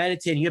you've been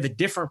meditating, you have a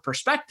different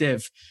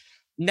perspective.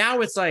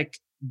 Now it's like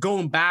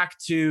going back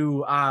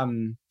to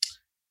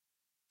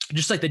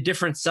just like the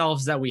different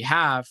selves that we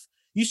have.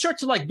 You start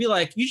to like be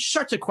like, you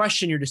start to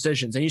question your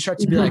decisions, and you start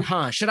to be like,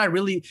 should I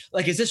really,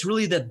 like, is this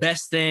really the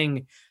best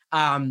thing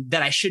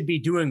that I should be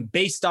doing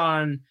based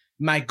on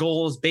my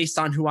goals, based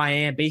on who I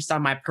am, based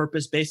on my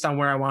purpose, based on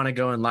where I want to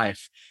go in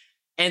life?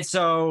 And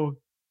so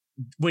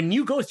when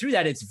you go through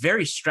that, it's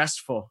very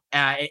stressful.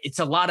 It's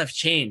a lot of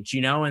change,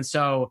 you know? And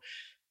so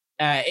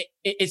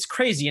it's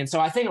crazy. And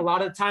so I think a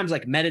lot of times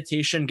like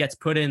meditation gets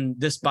put in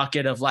this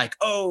bucket of like,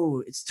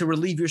 oh, it's to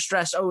relieve your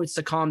stress. Oh, it's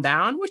to calm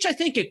down, which I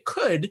think it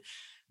could,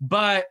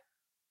 but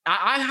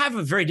I have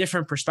a very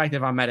different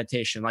perspective on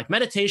meditation. Like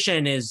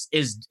meditation is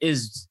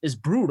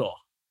brutal.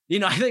 You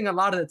know, I think a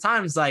lot of the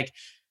times, like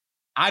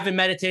I've been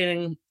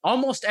meditating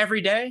almost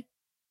every day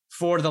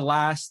for the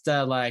last,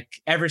 like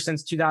ever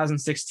since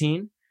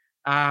 2016.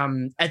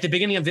 At the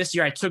beginning of this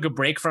year, I took a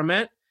break from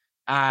it,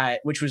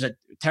 which was a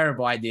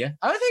terrible idea.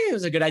 I think it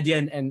was a good idea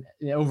and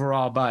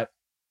overall, but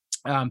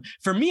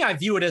for me, I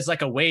view it as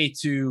like a way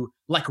to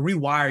like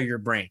rewire your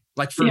brain.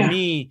 Like for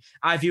me,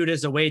 I view it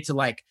as a way to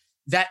like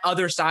that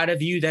other side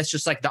of you that's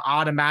just like the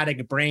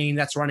automatic brain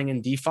that's running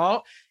in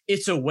default.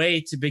 It's a way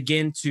to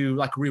begin to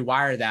like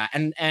rewire that.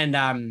 And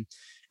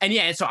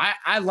yeah, and so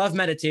I love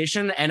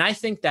meditation, and I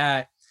think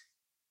that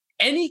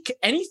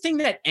anything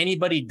that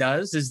anybody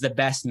does is the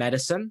best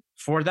medicine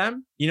for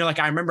them. You know, like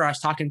I remember I was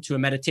talking to a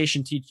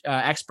meditation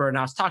expert, and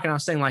I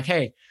was saying like,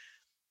 hey,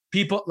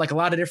 people, like a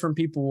lot of different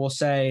people will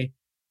say,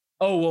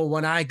 oh, well,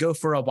 when I go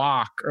for a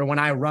walk or when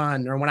I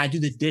run or when I do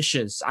the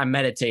dishes, I'm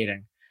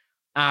meditating.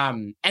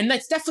 And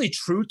that's definitely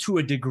true to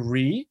a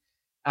degree.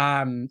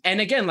 And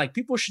again, like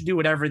people should do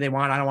whatever they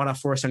want. I don't want to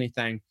force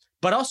anything,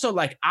 but also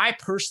like, I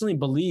personally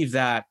believe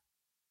that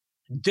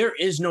there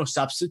is no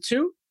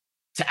substitute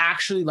to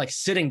actually like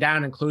sitting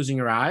down and closing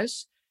your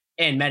eyes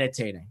and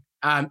meditating.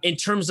 In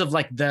terms of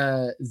like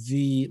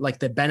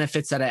the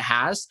benefits that it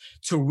has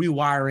to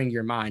rewiring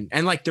your mind.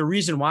 And like the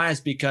reason why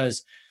is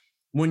because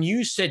when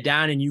you sit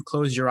down and you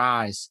close your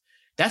eyes,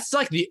 that's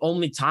like the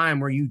only time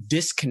where you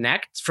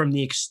disconnect from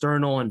the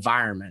external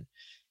environment.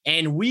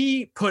 And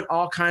we put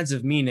all kinds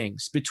of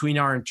meanings between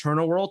our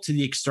internal world to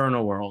the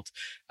external world,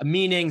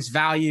 meanings,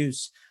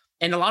 values.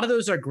 And a lot of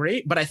those are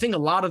great, but I think a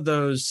lot of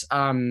those,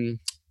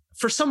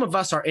 for some of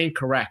us, are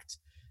incorrect.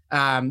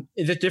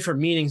 The different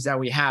meanings that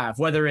we have,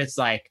 whether it's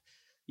like,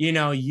 you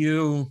know,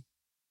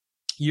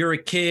 you're a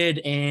kid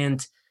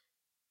and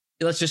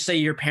let's just say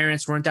your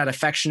parents weren't that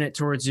affectionate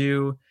towards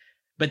you.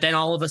 But then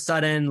all of a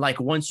sudden, like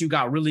once you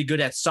got really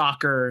good at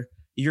soccer,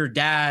 your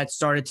dad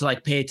started to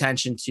like pay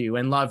attention to you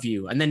and love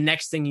you. And then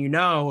next thing you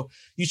know,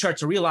 you start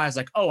to realize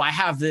like, oh, I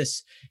have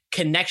this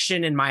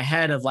connection in my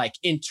head of like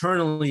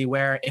internally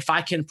where if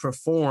I can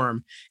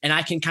perform and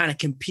I can kind of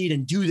compete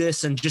and do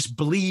this and just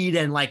bleed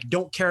and like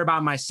don't care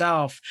about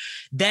myself,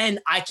 then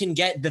I can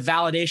get the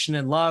validation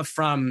and love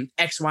from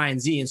X, Y,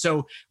 and Z. And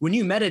so when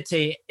you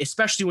meditate,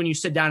 especially when you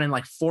sit down and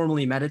like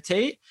formally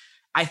meditate,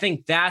 I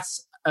think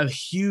that's a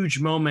huge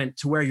moment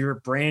to where your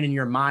brain and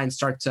your mind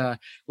start to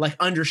like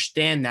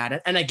understand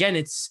that. And again,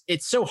 it's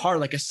so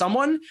hard. Like as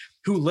someone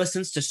who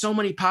listens to so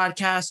many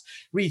podcasts,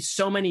 reads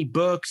so many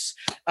books,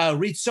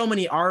 reads so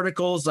many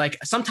articles, like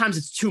sometimes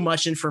it's too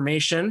much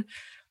information.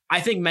 I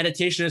think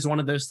meditation is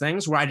one of those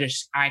things where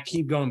I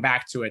keep going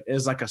back to it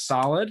as like a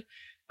solid,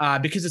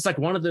 because it's like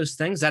one of those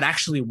things that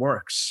actually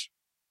works.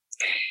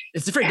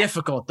 It's very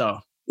difficult though.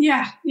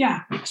 Yeah,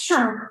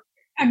 sure.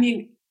 I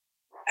mean,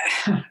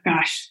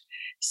 gosh.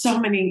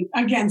 So many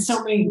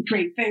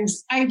great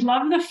things. I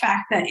love the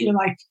fact that you're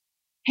like,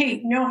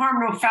 hey, no harm,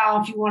 no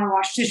foul. If you want to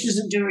wash dishes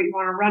and do it, you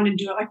want to run and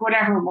do it, like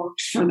whatever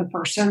works for the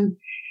person.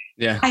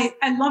 Yeah.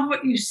 I love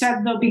what you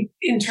said though,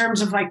 in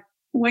terms of like,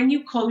 when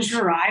you close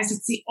your eyes,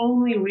 it's the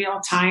only real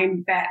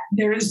time that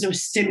there is no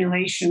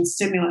stimulus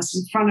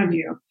in front of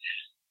you.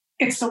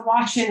 It's the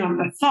watching of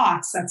the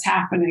thoughts that's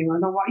happening,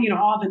 or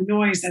all the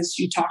noise as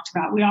you talked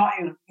about. We all,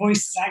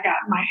 voices I got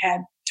in my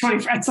head.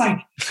 It's like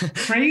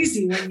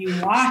crazy when you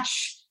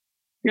watch.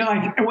 You're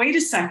like, wait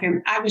a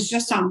second, I was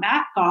just on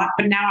that thought,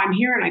 but now I'm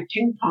here and I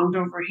ping-ponged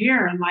over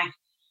here. And like,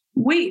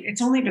 wait,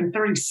 it's only been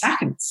 30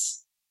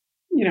 seconds,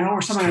 or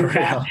something like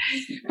that.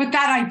 But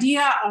that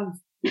idea of,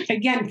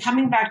 again,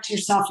 coming back to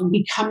yourself and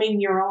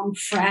becoming your own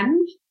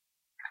friend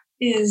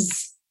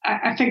is,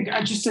 I think,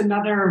 just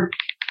another,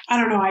 I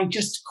don't know, I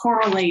just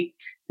correlate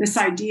this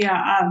idea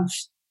of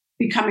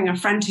becoming a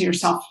friend to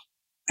yourself,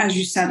 as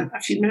you said a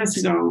few minutes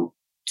ago,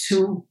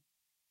 to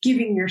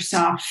giving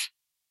yourself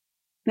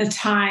the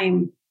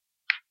time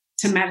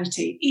to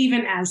meditate,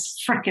 even as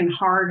freaking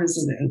hard as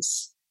it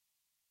is.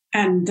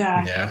 And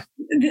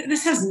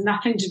this has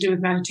nothing to do with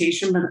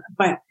meditation,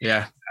 but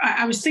yeah,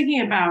 I was thinking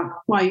about,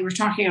 while you were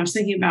talking, I was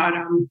thinking about,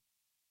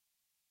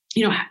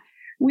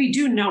 we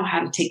do know how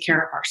to take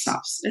care of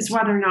ourselves. It's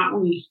whether or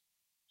not we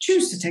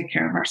choose to take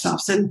care of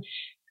ourselves. And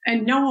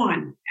And no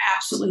one,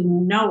 absolutely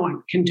no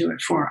one can do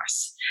it for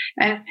us.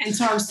 And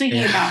so I was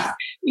thinking about,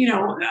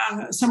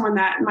 someone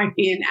that might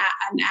be an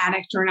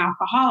addict or an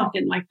alcoholic,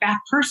 and like that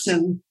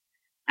person,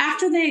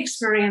 after they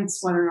experience,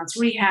 whether it's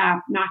rehab,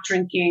 not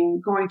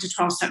drinking, going to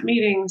 12-step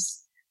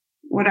meetings,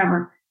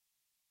 whatever,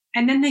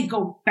 and then they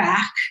go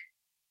back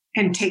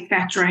and take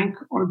that drink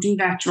or do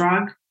that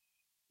drug,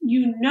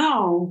 you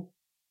know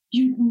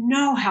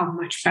how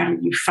much better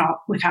you felt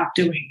without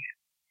doing it.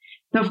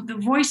 The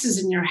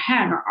voices in your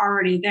head are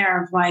already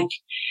there of like,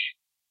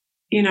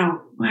 what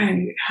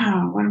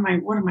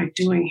am I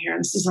doing here?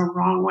 This is a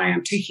wrong way.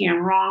 I'm taking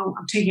a wrong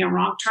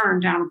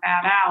turn down a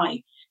bad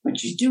alley,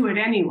 but you do it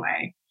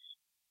anyway,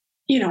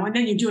 and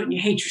then you do it and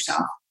you hate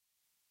yourself.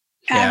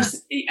 Yeah.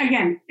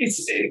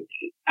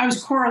 I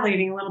was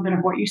correlating a little bit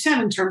of what you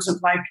said in terms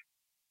of like,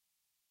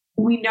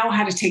 we know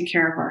how to take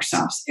care of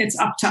ourselves. It's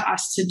up to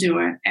us to do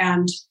it.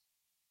 And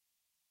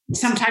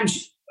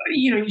sometimes,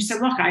 you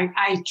said, look,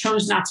 I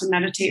chose not to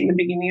meditate in the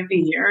beginning of the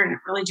year and it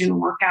really didn't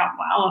work out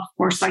well. Of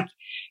course, like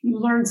you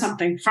learned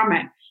something from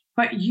it,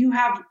 but you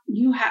know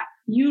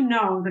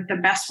that the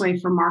best way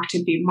for Mark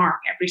to be Mark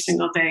every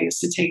single day is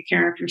to take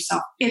care of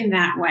yourself in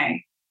that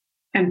way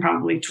and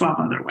probably 12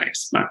 other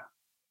ways. But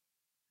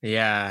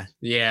yeah.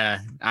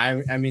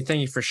 I mean,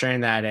 thank you for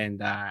sharing that. And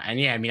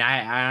yeah, I mean,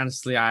 I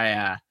honestly,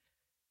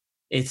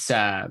 it's,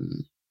 my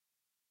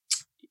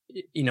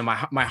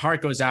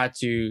heart goes out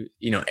to,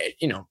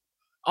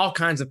 all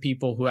kinds of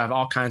people who have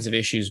all kinds of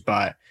issues.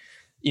 But,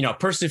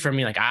 personally for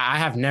me, like I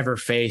have never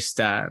faced,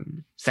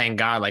 thank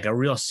God, like a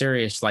real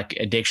serious like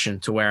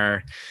addiction to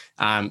where,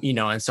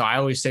 and so I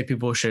always say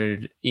people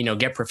should,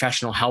 get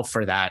professional help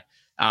for that.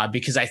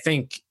 Because I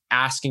think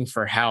asking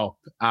for help,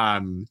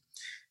 and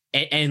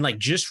like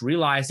just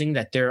realizing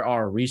that there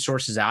are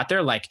resources out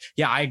there, like,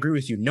 yeah, I agree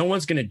with you. No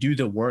one's going to do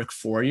the work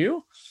for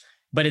you.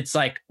 But it's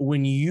like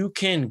when you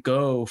can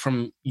go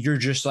from your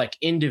just like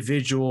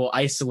individual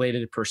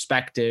isolated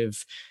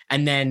perspective,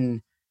 and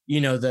then,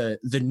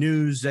 the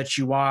news that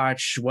you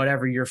watch,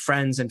 whatever your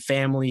friends and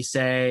family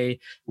say,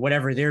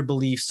 whatever their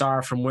beliefs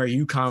are from where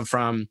you come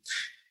from.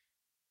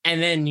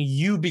 And then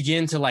you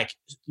begin to like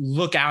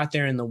look out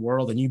there in the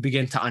world and you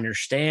begin to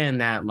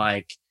understand that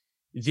like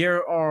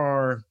there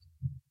are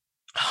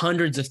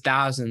hundreds of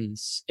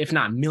thousands, if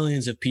not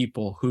millions of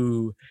people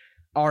who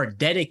are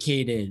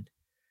dedicated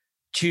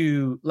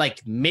to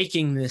like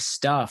making this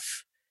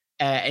stuff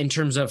in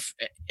terms of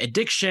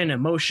addiction,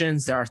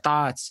 emotions, there are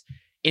thoughts,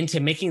 into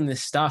making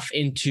this stuff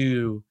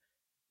into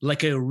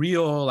like a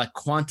real, like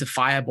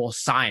quantifiable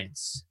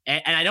science.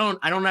 And I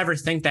don't ever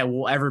think that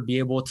we'll ever be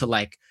able to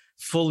like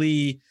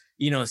fully,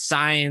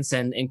 science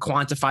and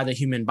quantify the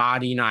human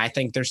body. I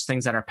think there's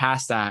things that are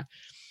past that.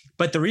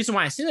 But the reason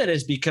why I say that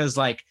is because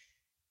like,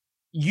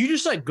 you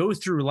just like go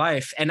through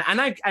life, and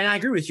I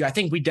agree with you. I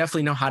think we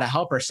definitely know how to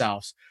help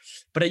ourselves,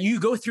 but you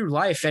go through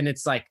life and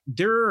it's like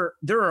there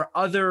are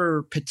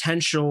other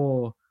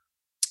potential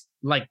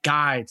like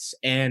guides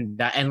and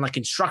like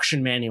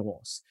instruction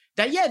manuals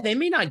that, yeah, they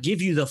may not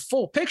give you the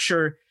full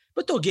picture,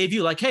 but they'll give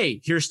you like, hey,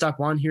 here's step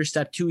 1, here's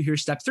step 2,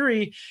 here's step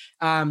 3,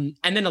 and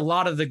then a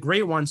lot of the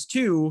great ones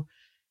too,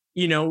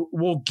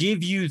 will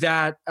give you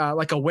that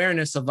like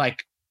awareness of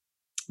like,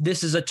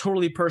 this is a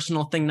totally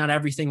personal thing. Not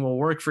everything will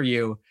work for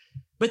you.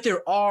 But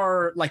there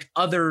are like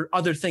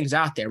other things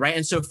out there, right?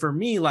 And so for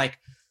me, like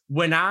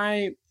when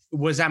I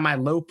was at my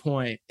low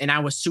point and I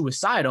was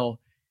suicidal,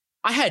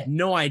 I had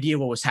no idea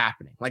what was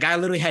happening. Like I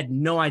literally had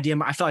no idea.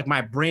 I felt like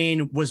my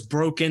brain was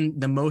broken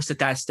the most at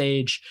that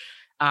stage.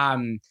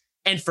 And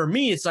for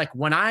me, it's like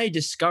when I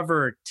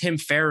discovered Tim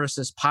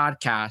Ferriss's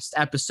podcast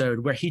episode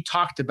where he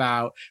talked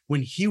about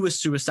when he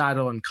was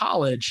suicidal in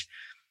college,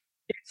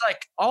 it's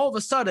like all of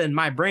a sudden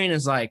my brain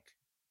is like,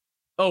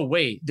 oh,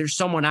 wait, there's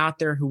someone out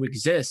there who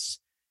exists.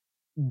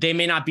 They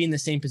may not be in the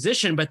same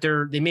position, but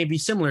they may be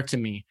similar to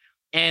me.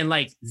 And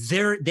like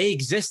they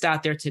exist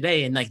out there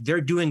today, and like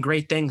they're doing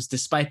great things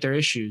despite their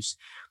issues.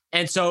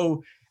 And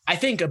so I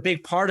think a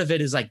big part of it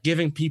is like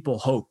giving people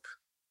hope,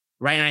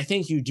 right? And I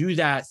think you do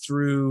that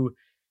through,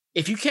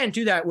 if you can't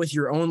do that with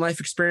your own life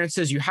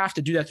experiences, you have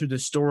to do that through the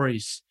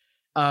stories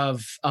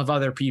of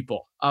other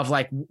people, of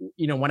like,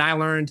 when I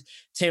learned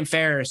Tim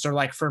Ferriss, or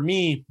like for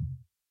me,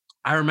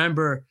 I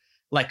remember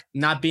like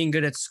not being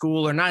good at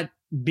school or not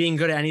being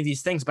good at any of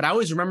these things, but I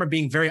always remember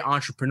being very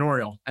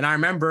entrepreneurial. And I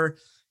remember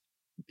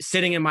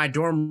sitting in my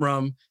dorm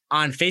room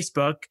on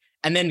Facebook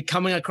and then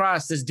coming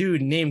across this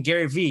dude named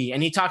Gary Vee.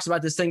 And he talks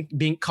about this thing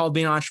being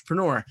an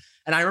entrepreneur.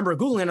 And I remember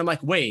Googling, I'm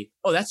like, wait,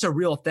 oh, that's a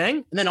real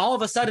thing. And then all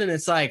of a sudden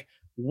it's like,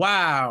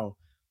 wow.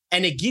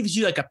 And it gives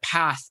you like a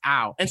path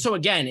out. And so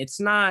again, it's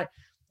not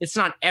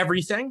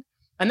everything.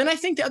 And then I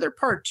think the other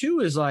part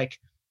too is like,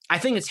 I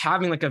think it's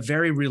having like a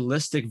very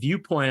realistic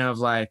viewpoint of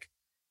like,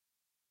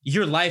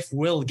 your life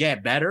will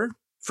get better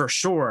for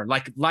sure.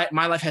 Like my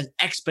life has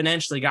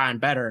exponentially gotten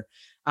better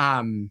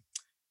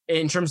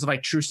in terms of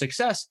like true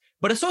success,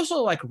 but it's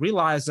also like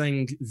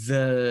realizing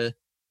the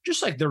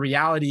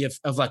reality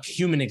of like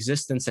human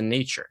existence and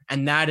nature.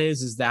 And that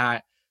is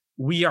that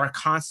we are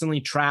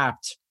constantly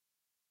trapped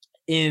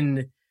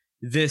in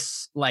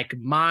this like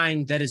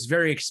mind that is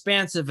very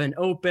expansive and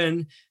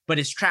open, but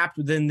is trapped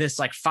within this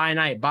like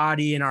finite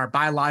body in our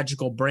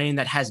biological brain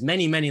that has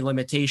many, many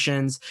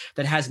limitations,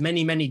 that has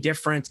many, many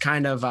different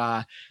kind of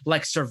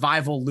like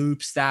survival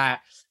loops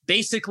that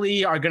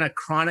basically are going to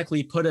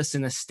chronically put us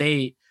in a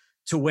state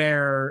to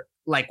where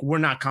like we're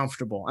not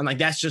comfortable. And like,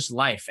 that's just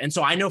life. And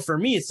so I know for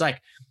me, it's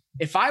like,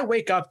 if I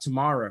wake up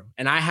tomorrow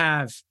and I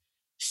have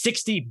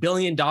 $60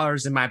 billion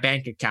in my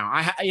bank account.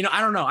 I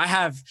don't know. I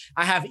have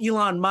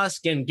Elon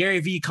Musk and Gary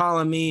Vee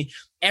calling me.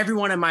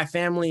 Everyone in my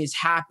family is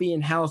happy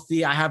and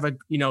healthy. I have a,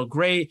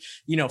 great,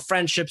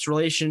 friendships,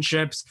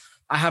 relationships.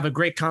 I have a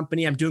great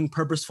company. I'm doing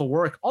purposeful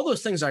work. All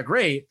those things are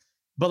great,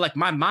 but like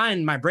my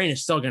mind, my brain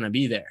is still going to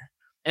be there.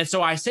 And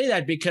so I say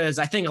that because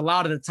I think a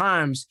lot of the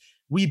times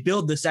we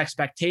build this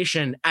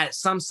expectation at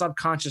some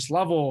subconscious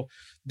level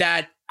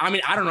that, I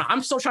don't know.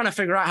 I'm still trying to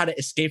figure out how to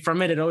escape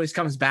from it. It always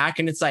comes back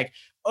and it's like,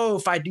 oh,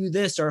 if I do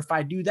this, or if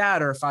I do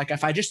that, or if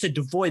I just to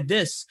avoid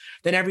this,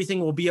 then everything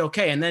will be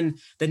okay. And then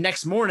the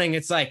next morning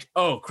it's like,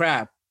 oh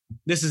crap,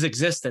 this is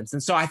existence.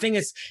 And so I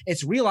think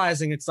it's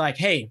realizing it's like,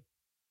 hey,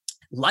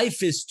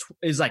 life is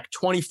like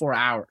 24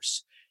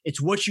 hours. It's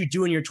what you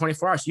do in your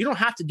 24 hours. You don't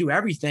have to do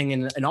everything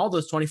in all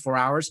those 24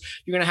 hours.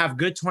 You're going to have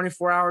good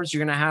 24 hours. You're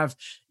going to have,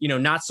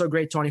 not so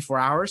great 24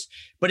 hours.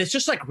 But it's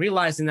just like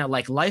realizing that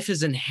like life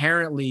is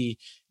inherently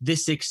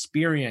this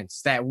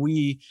experience that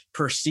we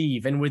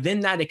perceive. And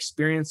within that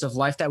experience of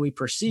life that we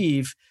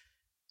perceive,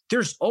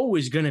 there's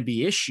always going to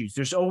be issues.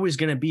 There's always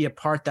going to be a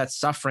part that's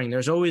suffering.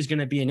 There's always going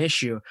to be an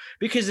issue.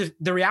 Because if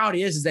the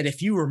reality is that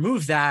if you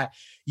remove that,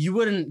 you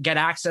wouldn't get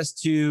access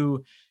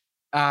to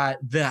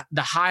the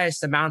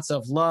highest amounts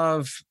of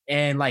love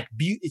and like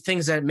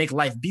things that make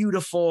life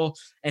beautiful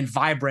and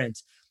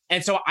vibrant.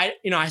 And so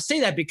I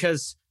say that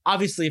because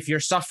obviously if you're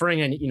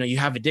suffering and you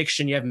have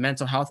addiction, you have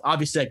mental health,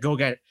 obviously like, go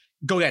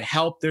get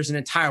help. There's an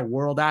entire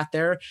world out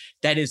there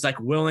that is like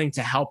willing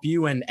to help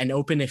you and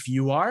open if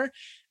you are.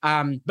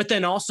 But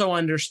then also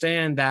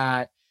understand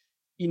that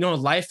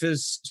life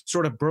is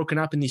sort of broken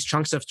up in these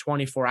chunks of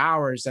 24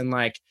 hours. And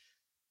like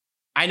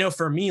I know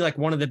for me, like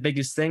one of the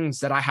biggest things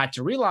that I had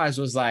to realize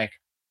was like,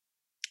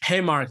 hey,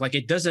 Mark, like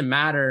it doesn't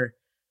matter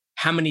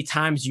how many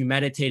times you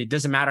meditate. It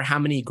doesn't matter how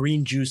many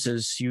green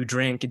juices you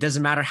drink. It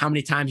doesn't matter how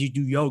many times you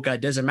do yoga.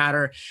 It doesn't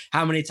matter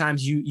how many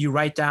times you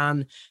write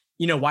down,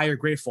 why you're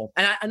grateful.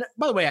 And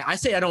by the way, I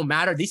say I don't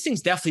matter. These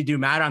things definitely do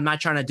matter. I'm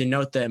not trying to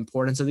denote the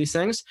importance of these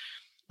things,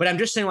 but I'm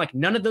just saying like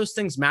none of those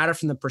things matter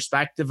from the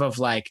perspective of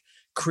like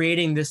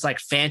creating this like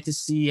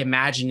fantasy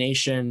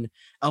imagination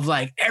of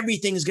like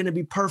everything's going to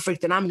be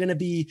perfect and I'm going to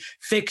be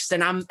fixed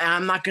and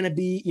I'm not going to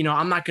be,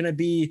 I'm not going to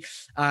be,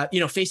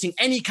 facing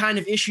any kind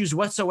of issues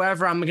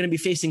whatsoever. I'm going to be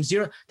facing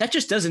zero. That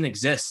just doesn't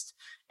exist.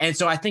 And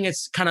so I think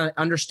it's kind of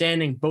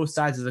understanding both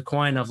sides of the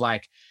coin of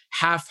like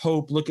have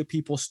hope, look at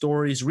people's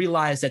stories,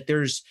 realize that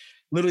there's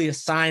literally a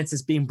science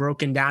that's being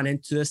broken down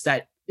into this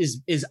that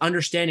is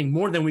understanding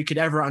more than we could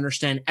ever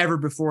understand ever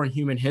before in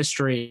human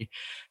history.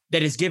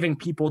 That is giving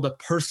people the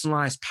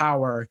personalized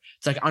power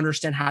to like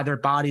understand how their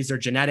bodies, their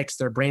genetics,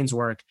 their brains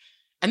work.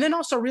 And then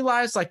also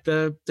realize like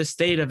the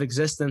state of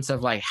existence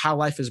of like how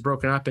life is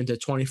broken up into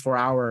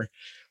 24-hour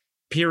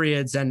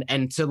periods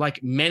and to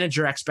like manage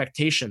your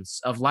expectations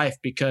of life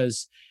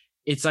because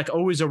it's like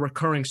always a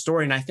recurring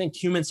story. And I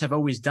think humans have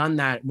always done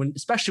that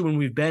especially when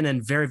we've been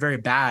in very, very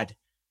bad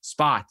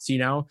spots,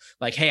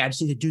 like, hey, I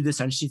just need to do this.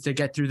 I just need to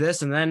get through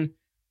this. And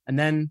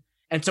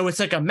so it's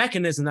like a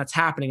mechanism that's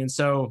happening. And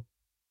so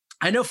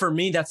I know for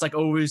me, that's like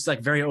always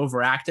like very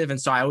overactive. And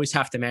so I always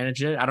have to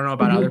manage it. I don't know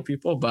about other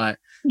people, but.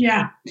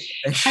 Yeah,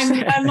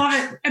 I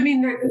love it. I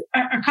mean,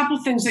 a couple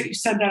of things that you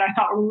said that I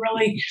thought were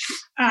really,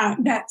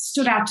 that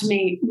stood out to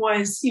me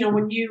was,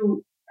 when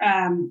you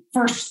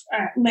first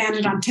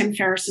landed on Tim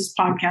Ferriss's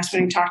podcast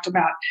when he talked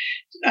about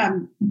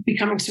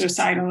becoming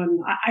suicidal. And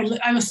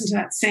I listened to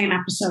that same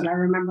episode. I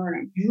remember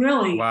it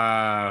really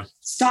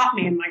stopped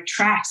me in my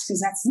tracks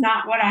because that's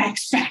not what I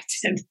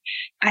expected.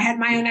 I had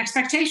my own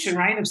expectation,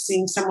 right, of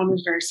seeing someone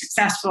who's very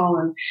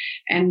successful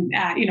and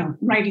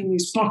writing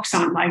these books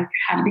on like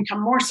how to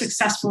become more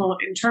successful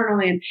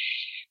internally.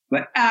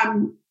 But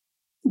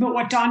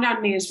what dawned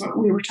on me is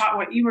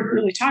what you were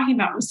really talking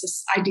about was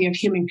this idea of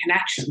human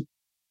connection.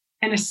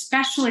 And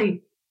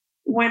especially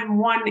when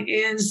one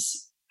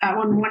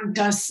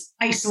does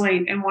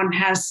isolate and one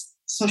has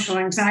social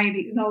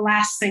anxiety, the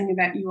last thing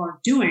that you are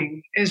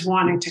doing is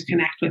wanting to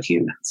connect with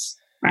humans,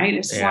 right?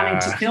 It's wanting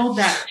to build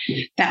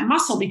that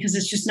muscle because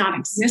it's just not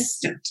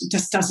existent. It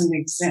just doesn't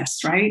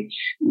exist, right?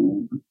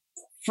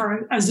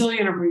 For a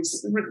zillion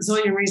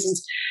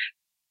reasons.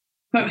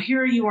 But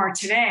here you are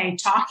today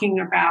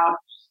talking about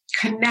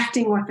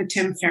connecting with the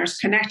Tim Ferriss,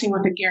 connecting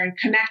with the Gary,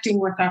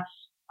 connecting with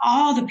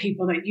all the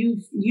people that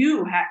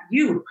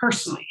you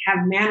personally have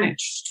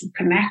managed to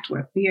connect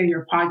with via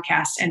your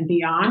podcast and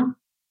beyond.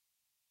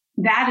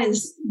 That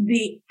is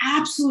the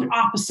absolute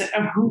opposite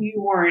of who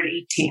you were at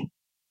 18,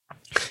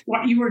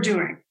 what you were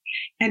doing.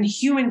 And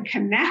human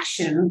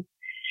connection,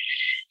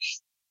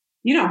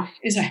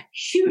 is a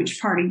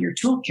huge part of your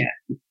toolkit,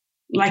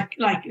 like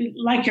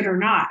it or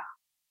not.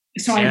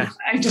 So I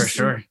just, for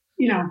sure.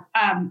 And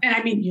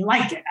I mean, you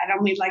like it. I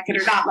don't mean like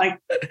it or not, like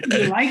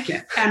you like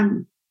it.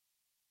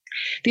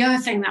 The other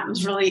thing that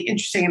was really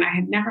interesting, and I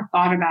had never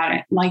thought about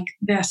it like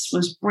this,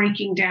 was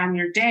breaking down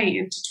your day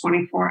into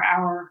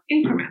 24-hour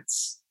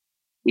increments,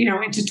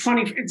 into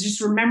 20,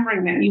 just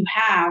remembering that you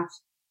have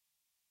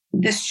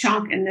this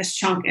chunk and this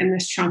chunk and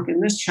this chunk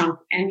and this chunk,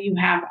 and you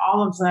have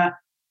all of the,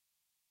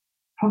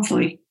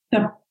 hopefully,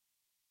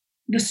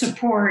 the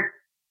support,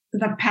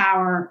 the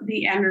power,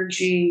 the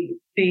energy,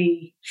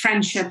 the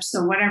friendships,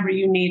 the whatever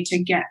you need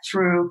to get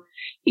through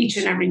each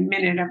and every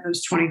minute of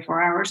those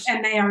 24 hours.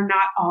 And they are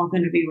not all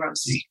going to be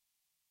rosy.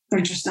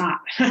 They're just not.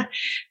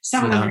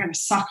 Some of them are going to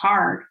suck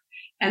hard,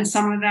 and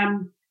some of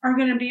them are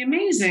going to be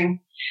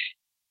amazing.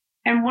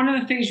 And one of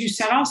the things you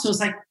said also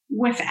is like,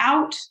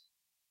 without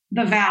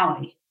the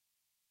valley,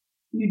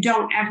 you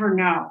don't ever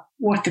know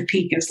what the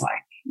peak is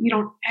like. You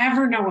don't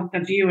ever know what the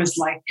view is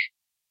like,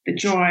 the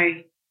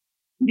joy,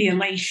 the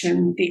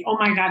elation, the, oh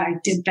my God, I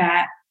did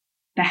that,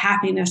 the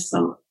happiness,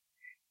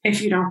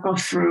 if you don't go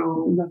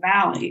through the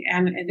valley.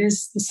 And the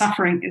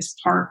suffering is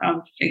part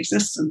of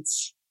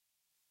existence.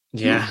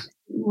 Yeah.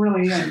 It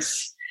really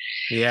is.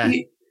 Yeah.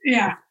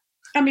 Yeah.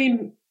 I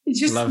mean, it's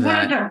just love one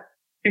that. of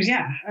the,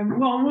 yeah.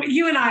 Well,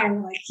 you and I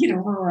are like,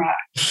 we're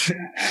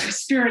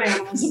spirit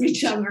animals of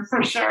each other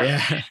for sure.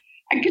 Yeah.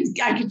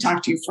 I could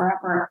talk to you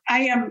forever.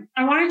 I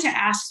wanted to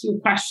ask you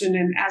a question,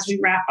 and as we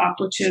wrap up,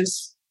 which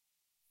is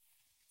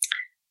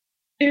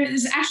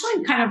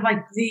actually kind of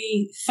like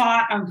the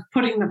thought of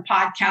putting the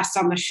podcast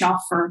on the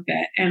shelf for a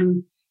bit.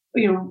 And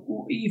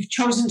you've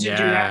chosen to do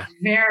that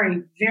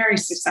very, very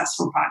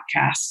successful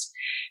podcast,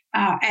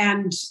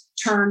 and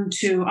turn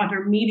to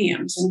other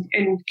mediums.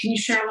 And can you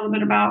share a little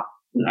bit about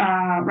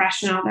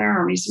rationale there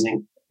or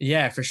reasoning?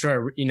 Yeah, for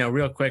sure.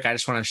 Real quick, I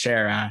just want to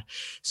share.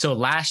 So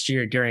last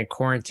year during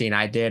quarantine,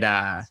 I did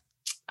an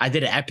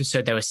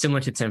episode that was similar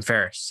to Tim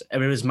Ferriss. I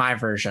mean, it was my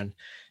version,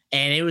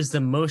 and it was the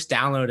most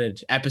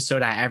downloaded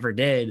episode I ever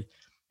did.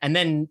 And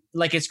then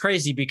it's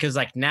crazy because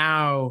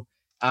now,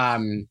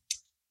 I'll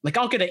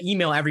get an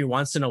email every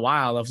once in a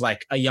while of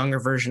a younger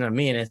version of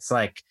me, and it's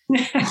just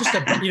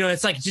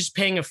it's like just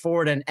paying it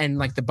forward and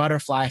the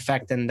butterfly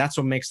effect, and that's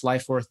what makes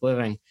life worth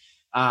living.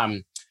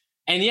 And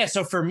yeah,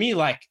 so for me,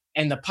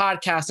 and the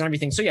podcast and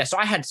everything. So yeah, so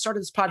I had started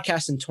this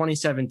podcast in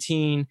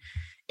 2017,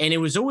 and it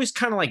was always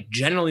kind of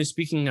generally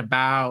speaking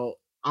about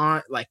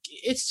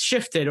it's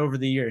shifted over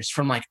the years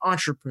from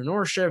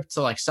entrepreneurship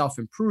to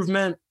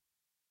self-improvement,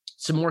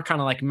 some more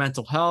kind of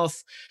mental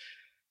health.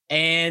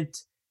 And,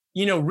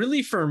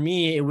 really for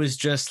me, it was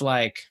just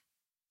the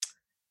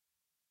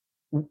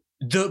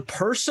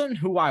person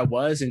who I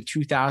was in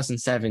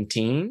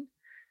 2017,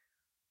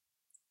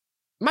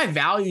 my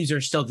values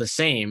are still the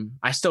same.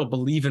 I still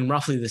believe in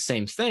roughly the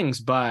same things,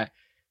 but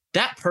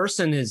that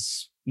person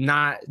is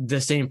not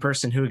the same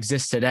person who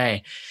exists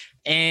today.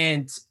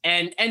 And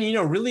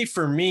really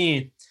for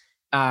me,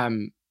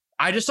 I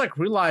just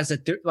realized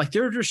that there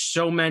were just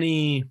so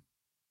many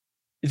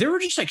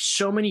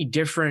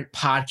different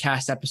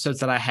podcast episodes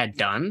that I had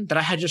done that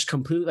I had just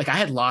completely, I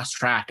had lost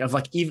track of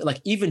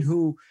even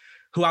who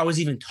I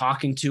was even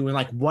talking to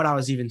and what I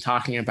was even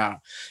talking about.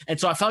 And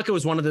so I felt like it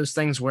was one of those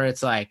things where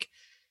it's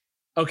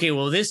okay,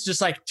 well, this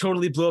just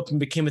totally blew up and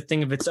became a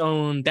thing of its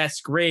own. That's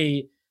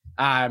great.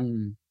 But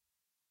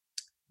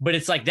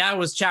it's that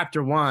was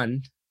chapter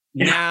 1.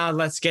 Yeah. Now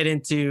let's get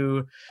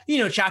into,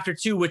 chapter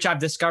 2, which I've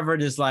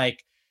discovered is I've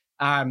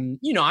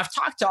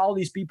talked to all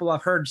these people.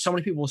 I've heard so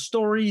many people's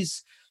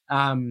stories.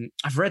 I've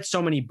read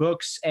so many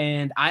books,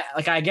 and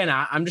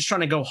I'm just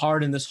trying to go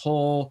hard in this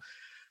whole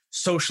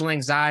social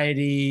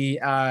anxiety,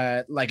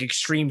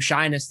 extreme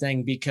shyness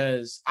thing,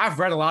 because I've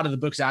read a lot of the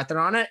books out there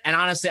on it. And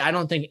honestly, I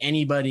don't think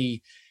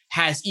anybody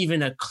has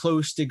even a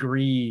close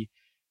degree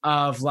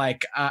of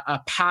a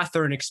path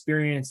or an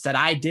experience that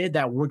I did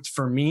that worked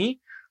for me,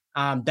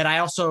 that I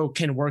also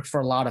can work for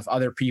a lot of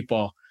other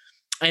people.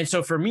 And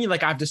so for me,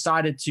 I've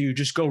decided to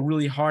just go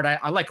really hard.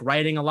 I like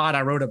writing a lot.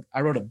 I wrote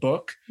a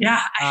book.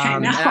 Yeah, I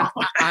know.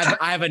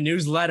 I have a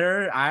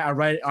newsletter. I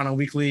write on a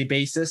weekly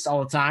basis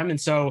all the time. And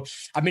so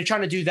I've been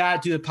trying to do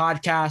that, do the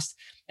podcast.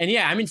 And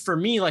yeah, I mean, for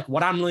me,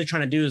 what I'm really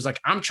trying to do is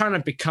I'm trying to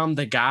become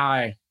the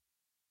guy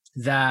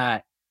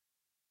that,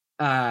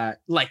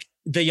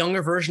 the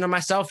younger version of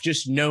myself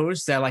just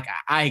knows that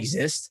I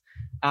exist.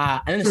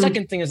 And then the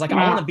second thing is I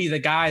want to be the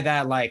guy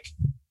that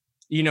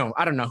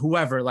I don't know,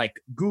 whoever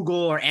Google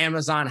or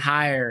Amazon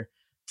hire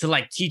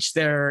to teach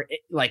their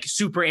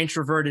super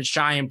introverted,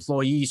 shy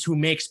employees who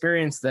may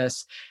experience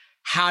this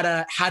how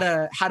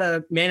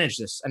to manage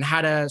this and how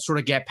to sort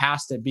of get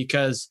past it.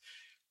 Because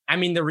I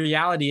mean, the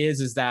reality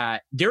is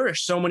that there are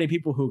so many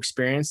people who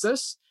experience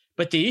this,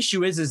 but the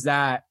issue is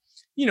that,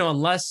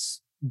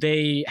 unless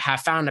they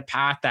have found a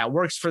path that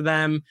works for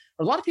them,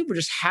 a lot of people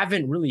just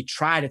haven't really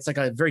tried. It's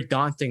a very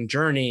daunting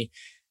journey.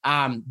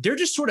 They're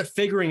just sort of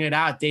figuring it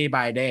out day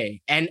by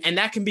day. And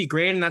that can be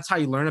great. And that's how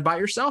you learn about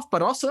yourself.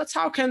 But also that's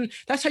how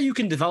you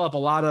can develop a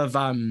lot of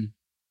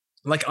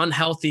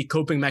unhealthy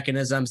coping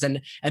mechanisms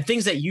and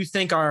things that you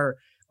think are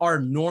are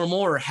normal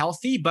or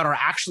healthy, but are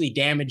actually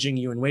damaging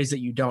you in ways that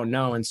you don't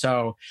know. And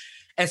so,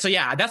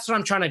 yeah, that's what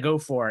I'm trying to go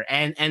for.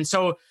 And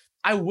so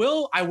I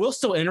will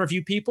still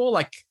interview people.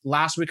 Like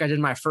last week, I did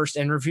my first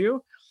interview,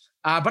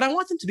 but I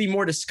want them to be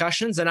more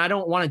discussions, and I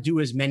don't want to do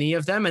as many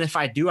of them. And if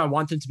I do, I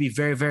want them to be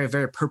very, very,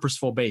 very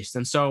purposeful based.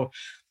 And so,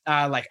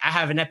 like I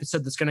have an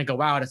episode that's going to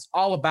go out. It's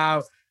all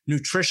about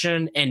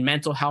nutrition and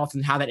mental health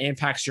and how that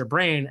impacts your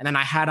brain. And then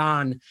I had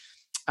on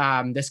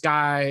this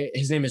guy,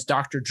 his name is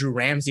Dr. Drew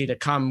Ramsey, to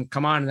come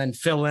on and then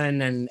fill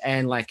in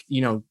and like,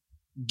 you know,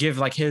 give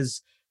like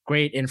his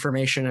great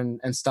information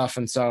and stuff.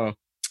 And so,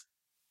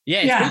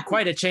 yeah, it's been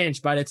quite a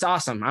change, but it's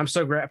awesome. I'm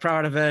so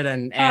proud of it.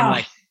 And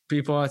like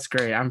people, it's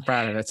great. I'm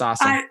proud of it. It's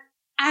awesome.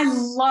 I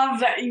love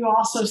that you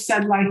also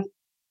said like,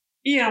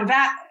 you know,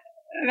 that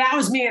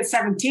was me at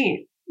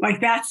 17. Like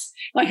that's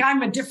like,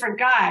 I'm a different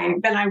guy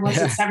than I was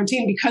at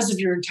 17 because of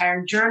your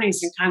entire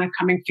journeys and kind of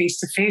coming face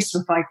to face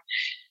with like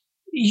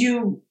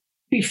you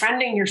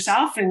befriending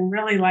yourself and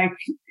really like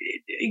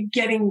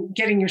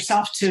getting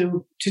yourself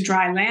to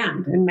dry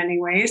land in many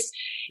ways.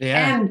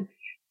 Yeah. And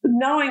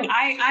knowing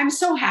I'm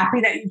so happy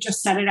that you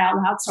just said it out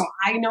loud. So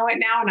I know it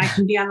now and I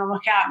can be on the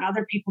lookout and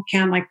other people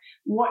can. Like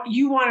what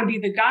you want to be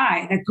the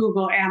guy that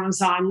Google,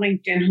 Amazon,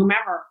 LinkedIn,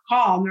 whomever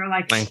call. And they're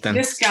like, LinkedIn.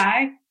 This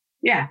guy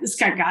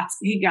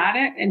got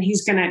it. And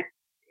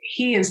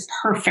he is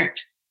perfect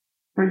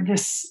for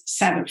this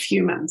set of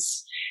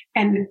humans.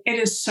 And it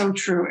is so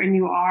true. And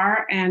you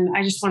are. And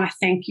I just want to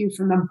thank you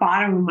from the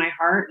bottom of my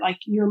heart. Like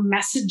your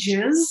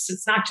messages,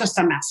 it's not just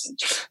a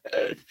message.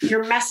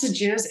 Your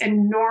messages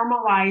and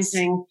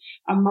normalizing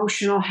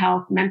emotional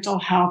health, mental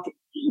health,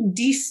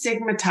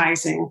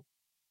 destigmatizing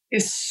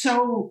is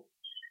so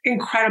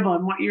incredible.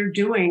 And what you're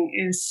doing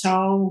is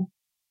so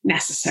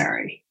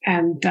necessary.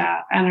 And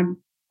I'm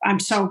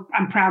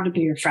proud to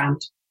be your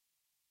friend.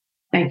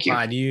 Thank you.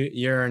 God,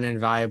 you're an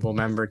invaluable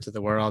member to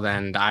the world,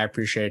 and I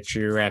appreciate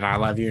you, and I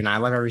love you, and I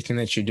love everything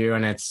that you do,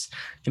 and it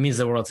means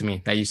the world to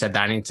me that you said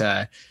that. I need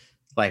to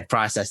like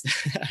process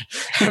that.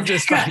 I'm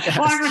just well,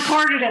 I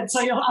recorded it,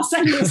 so I'll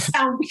send you a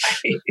sound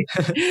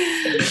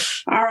bite.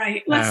 All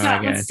right,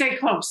 let's stay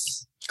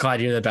close.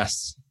 Clyde, you're the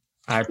best.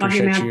 I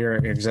appreciate your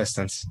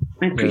existence.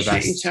 I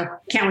appreciate you too.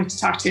 Can't wait to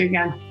talk to you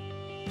again.